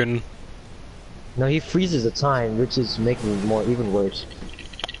broken. No, he freezes the time, which is making it even worse.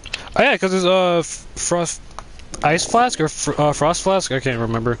 Oh yeah, because it's frost, ice flask or frost flask. I can't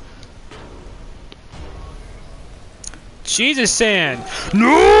remember. Jesus, Sand.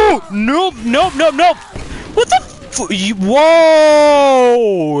 No, nope, nope, nope, nope. What the?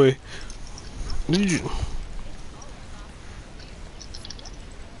 Whoa! Did you?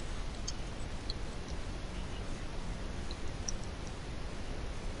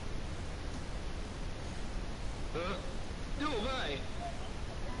 No, why?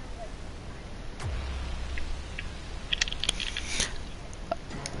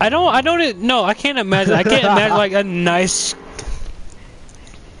 I don't, no, I can't imagine like a nice.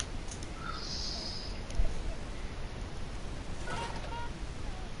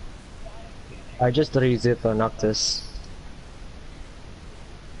 I just raised it for Noctis.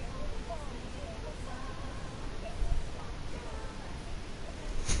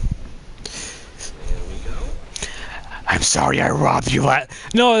 I'm sorry I robbed you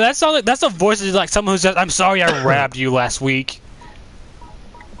No, that's a voice of like someone who says, I'm sorry I robbed you last week.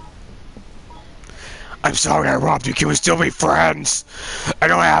 I'm sorry I robbed you. Can we still be friends? I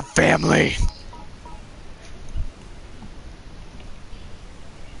don't have family.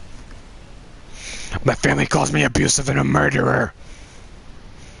 My family calls me abusive and a murderer.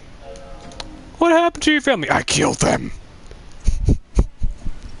 What happened to your family? I killed them.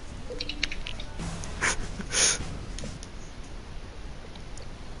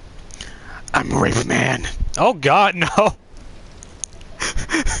 I'm a rape man. Oh god, no.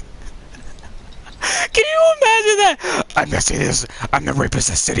 Can you imagine that? I'm gonna say this. I'm the rapist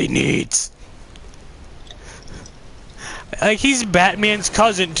the city needs. Like he's Batman's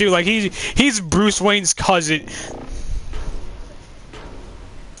cousin too. Like he's Bruce Wayne's cousin.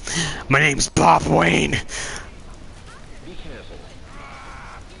 My name's Bob Wayne. Be careful.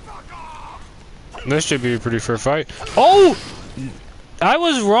 This should be a pretty fair fight. Oh! I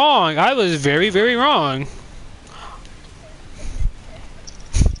was wrong. I was very, very wrong.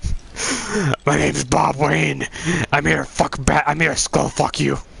 My name's Bob Wayne. I'm here to skull fuck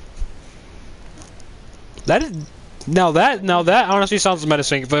you. Now that honestly sounds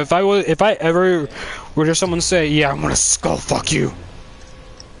menacing. But if I ever were to someone say, yeah, I'm gonna skull fuck you.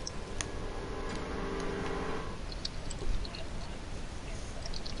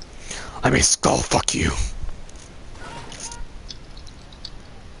 I may skull fuck you.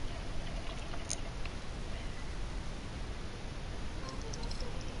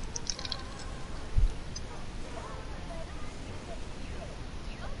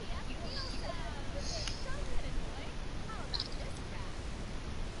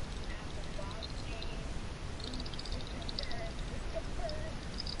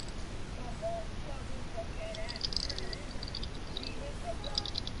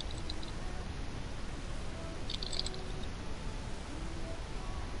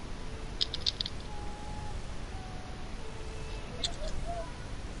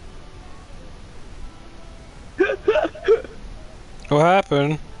 What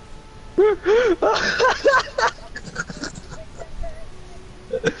happened?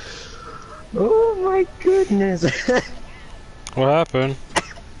 Oh my goodness. What happened?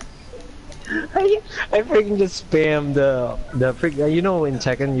 I freaking just spammed the freaking, you know in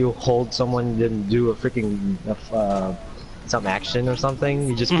Tekken you hold someone then do a freaking some action or something,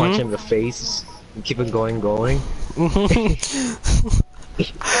 you just punch him in the face and keep it going.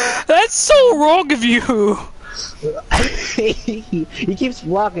 That's so wrong of you. He keeps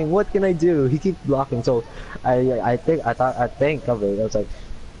blocking. What can I do? He keeps blocking. So I think of it. I was like,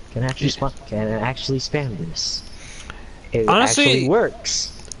 can I actually spam this? It Honestly, actually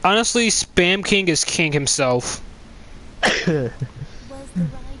works. Honestly, Spam King is king himself. I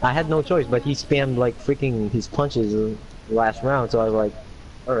had no choice, but he spammed like freaking his punches in the last round. So I was like,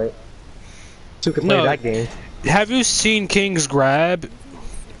 all right, two can play that game. Have you seen King's grab?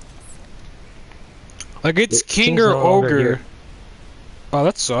 Like it's King King's or no longer Ogre. here. Oh,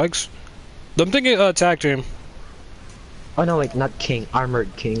 that sucks. I'm thinking attack team. Oh no, like not King,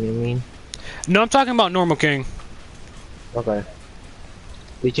 Armored King. I mean. No, I'm talking about normal King. Okay.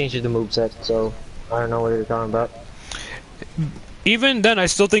 They changed the moveset, so I don't know what you're talking about. Even then, I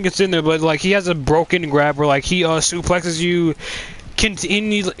still think it's in there, but like he has a broken grab where like he suplexes you.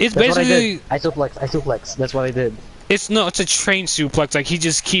 Continue. It's That's basically. what I did. I suplex. That's what I did. It's no. It's a train suplex. Like he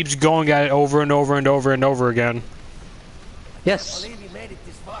just keeps going at it over and over and over and over again. Yes. believe you made it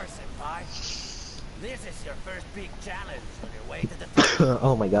this far, Senpai. This is your first big challenge on your way to the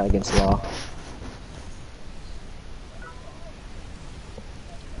Oh my god, against Law.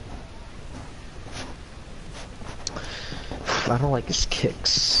 I don't like his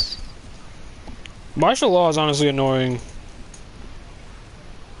kicks. Martial law is honestly annoying.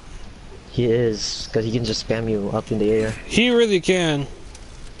 He is, because he can just spam you up in the air. He really can.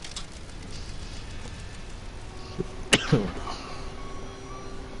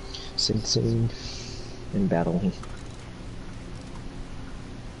 Sing and battling.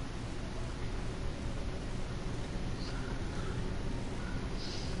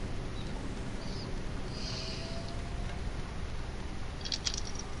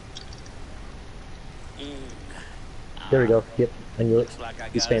 There we go. Yep, I knew it. Looks like I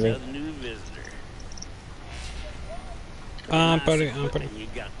He's got spamming. another new visitor. I'm Nice putting. equipment you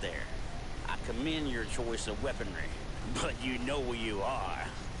got there. I commend your choice of weaponry, but you know who you are,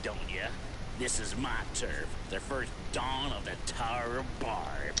 don't you? This is my turf, the first dawn of the Tower of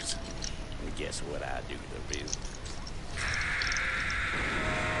Barbs. And guess what I do to this?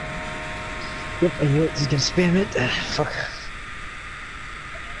 Yep, I knew it. He's gonna spam it. Fuck.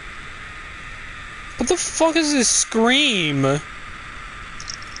 What the fuck is this scream? I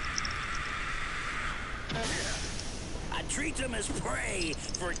treat them as prey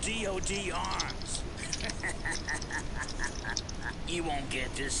for DOD arms. You won't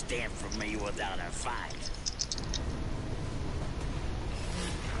get this stamp from me without a fight.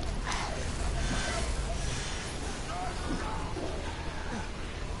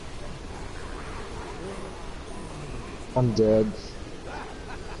 I'm dead.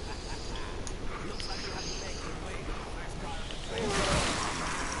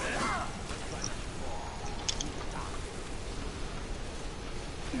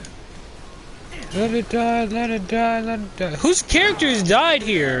 Let it die, let it die, let it die. Whose characters died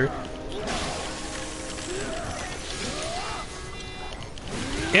here?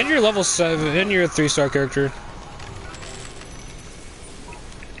 And you're level 7, and you're a 3-star character.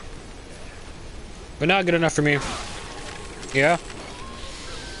 But not good enough for me. Yeah?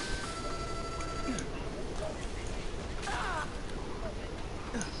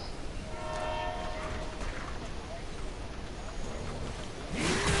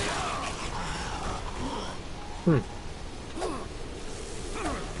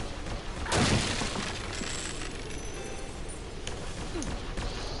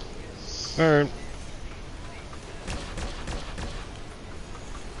 Alright.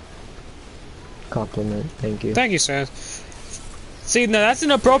 Compliment. Thank you. Thank you, Sam. See, now that's an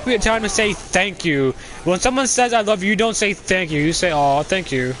appropriate time to say thank you. When someone says I love you, you don't say thank you. You say, aw,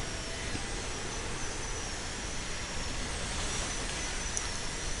 thank you.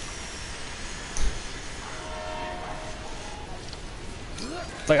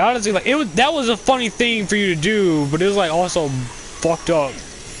 Like, honestly, like, that was a funny thing for you to do, but it was, like, also fucked up.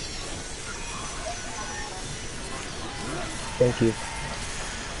 Thank you.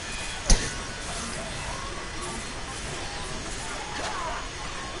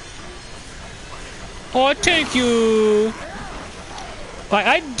 Oh, thank you. Like,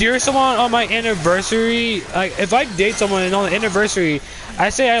 I dare someone on my anniversary. Like, if I date someone and on the anniversary, I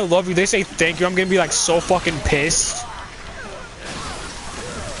say I love you, they say thank you, I'm gonna be, like, so fucking pissed.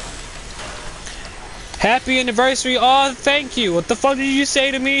 Happy anniversary. Oh, thank you. What the fuck did you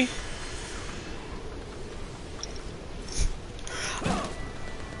say to me?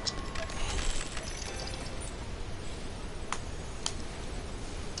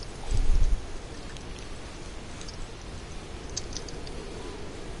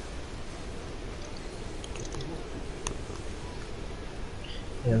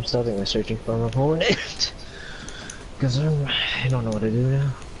 Yeah, I'm stopping my searching for my opponent. Because I don't know what to do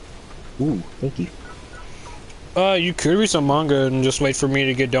now. Ooh, thank you. You could read some manga and just wait for me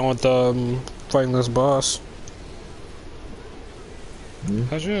to get done with fighting this boss.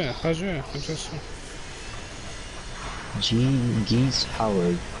 How's your? I'm just... Geese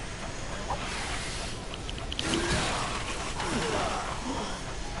Howard.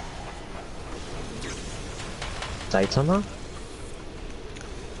 Saitama?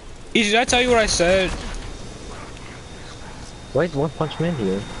 Did I tell you what I said? Why is One Punch Man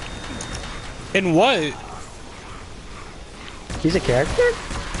here? In what? He's a character?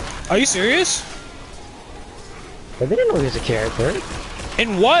 Are you serious? I didn't know he was a character.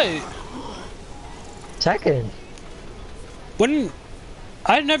 In what? Tekken. When?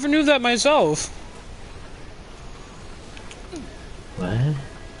 I never knew that myself. What? I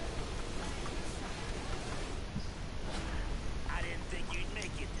didn't think you'd make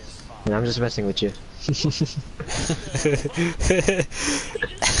it this far. Yeah, I'm just messing with you.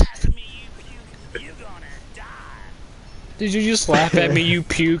 After me, you puke, you're gonna die. Did you just laugh at me, you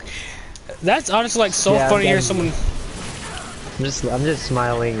puke? That's honestly like so Yeah, funny to hear I'm- someone. I'm just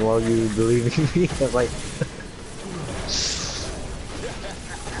smiling while you believe in me. I'm like,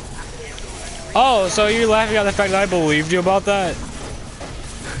 Oh, so you're laughing at the fact that I believed you about that?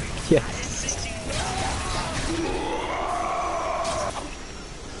 yeah.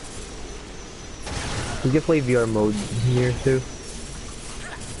 You can play VR mode here too.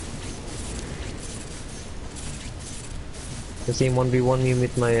 The same 1v1 me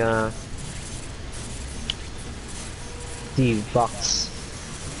with my Steve Box.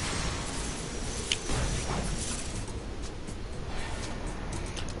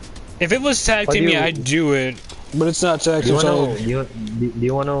 If it was tag Or do team, you- yeah, I'd do it. But it's not tag Do you team, wanna know? so Do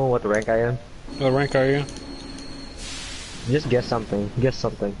you wanna know what rank I am? what rank are you? Just guess something. Guess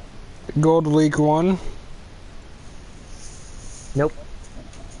something. Gold League 1. Nope.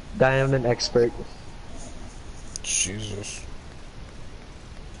 Diamond expert. Jesus.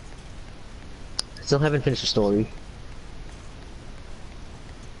 Still haven't finished the story.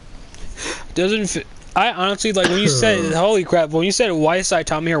 Doesn't fit. I honestly, like, when you said, holy crap, when you said, why is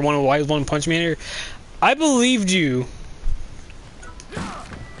Saitama here, why is One Punch Man here, I believed you.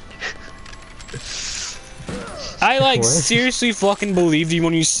 I, like, What? seriously fucking believed you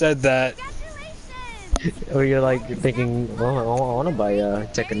when you said that. Congratulations! Or you're like thinking, well, I wanna buy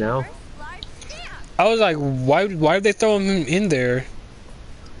Tekken now. Large stamp. I was like, why did they throw him in there?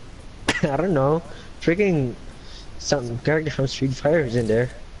 I don't know. Freaking some character from Street Fighter is in there.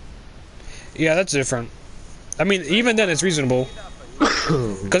 Yeah, that's different. I mean, even then, it's reasonable.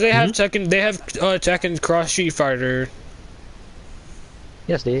 Because they have Tekken Cross Street Fighter.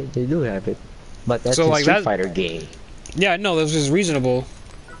 Yes, they do have it. But that's So, a like, Street that- Fighter game. Yeah, no, this is reasonable.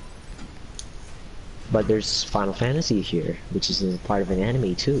 But there's Final Fantasy here, which is a part of an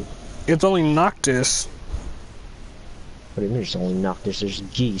anime too. It's only Noctis. What do you mean there's only Noctis? There's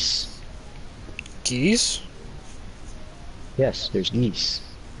geese. Geese? Yes, there's geese.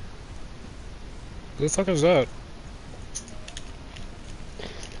 Who the fuck is that?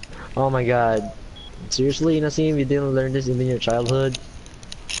 Oh my god. Seriously, Nassim, you didn't learn this even in your childhood?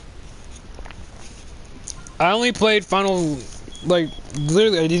 I only played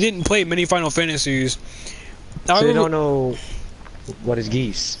literally, I didn't play many Final Fantasies. So you don't know what is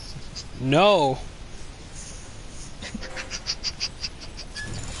geese? No.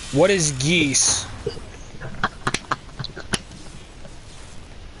 What is geese?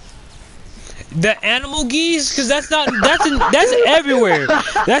 The animal geese? Because that's everywhere.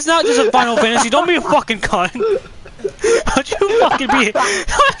 That's not just a Final Fantasy. Don't be a fucking cunt. Don't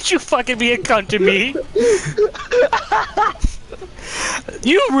you fucking be a cunt to me.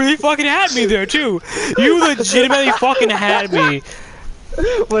 You really fucking had me there too. You legitimately fucking had me.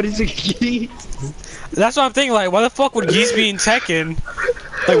 What is a geese? That's what I'm thinking, like, why the fuck would geese be in Tekken?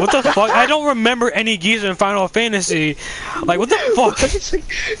 Like, what the fuck? I don't remember any geese in Final Fantasy. Like, what the fuck?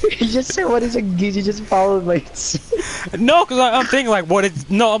 You just said what is a geese, you just followed my... No, because I'm thinking, like, what is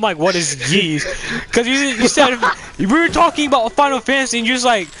geese? Because you said, we were talking about Final Fantasy, and you're just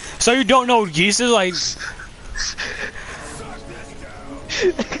like, so you don't know what geese is? Like...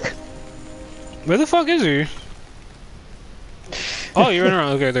 Where the fuck is he? Oh, you're in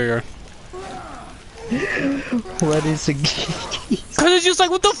around. Okay, there you are. What is a geese? Cause it's just like,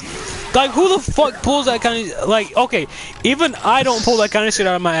 what the, like, who the fuck pulls that kind of, like, okay, even I don't pull that kind of shit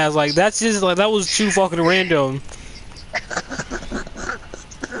out of my ass. Like, that's just like, that was too fucking random.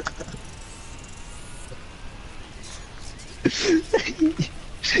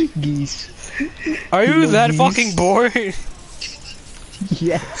 Geese. Are you that geese? fucking bored?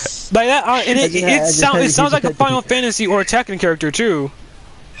 Yes. Like that, and it sounds like a Final Fantasy or a Tekken character too.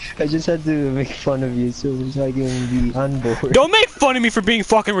 I just had to make fun of you so I can be on board. Don't make fun of me for being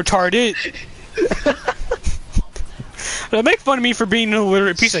fucking retarded. Don't make fun of me for being an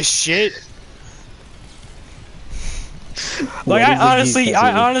illiterate piece of shit. Like I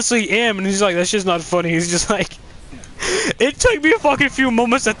honestly am, and he's like, that's just not funny. He's just like, it took me a fucking few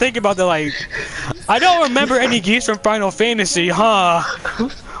moments to think about that. Like, I don't remember any geese from Final Fantasy, huh?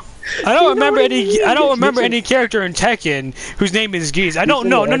 I don't remember any character in Tekken whose name is Geese. I don't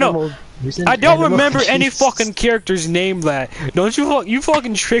know. No. I don't remember any fucking character's name that. Don't you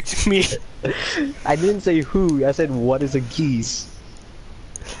fucking tricked me. I didn't say who. I said what is a geese.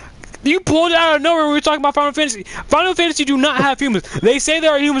 You pulled it out of nowhere when we were talking about Final Fantasy. Final Fantasy do not have humans. They say they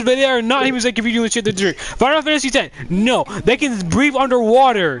are humans, but they are not humans that can be doing shit to drink. Final Fantasy X, no. They can breathe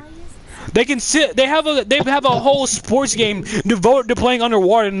underwater. They can sit. They have a whole sports game devoted to playing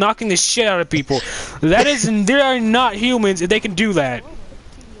underwater and knocking the shit out of people. That is, they are not humans, and they can do that.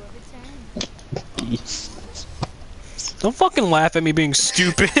 Don't fucking laugh at me being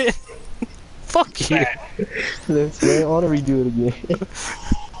stupid. Fuck you. I want to redo it again.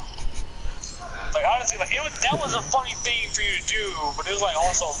 Like honestly, like that was a funny thing for you to do, but it was like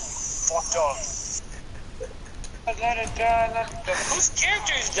also fucked up. Whose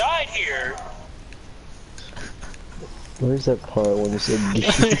characters died here? Where's that part when you said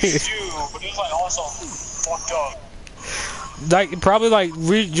geese? But it was like also fucked up. Like probably like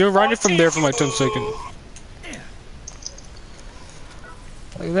you're writing from there for like 10 seconds.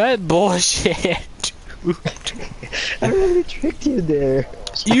 Like that bullshit. I really tricked you there.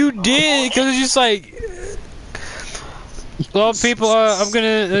 You did, cause it's just like. Well, people, I'm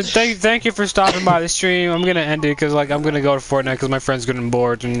gonna thank you for stopping by the stream. I'm gonna end it because like I'm gonna go to Fortnite because my friend's getting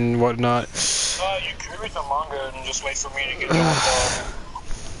bored and whatnot. You can read the manga and just wait for me to get done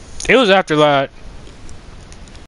with that. It was after that.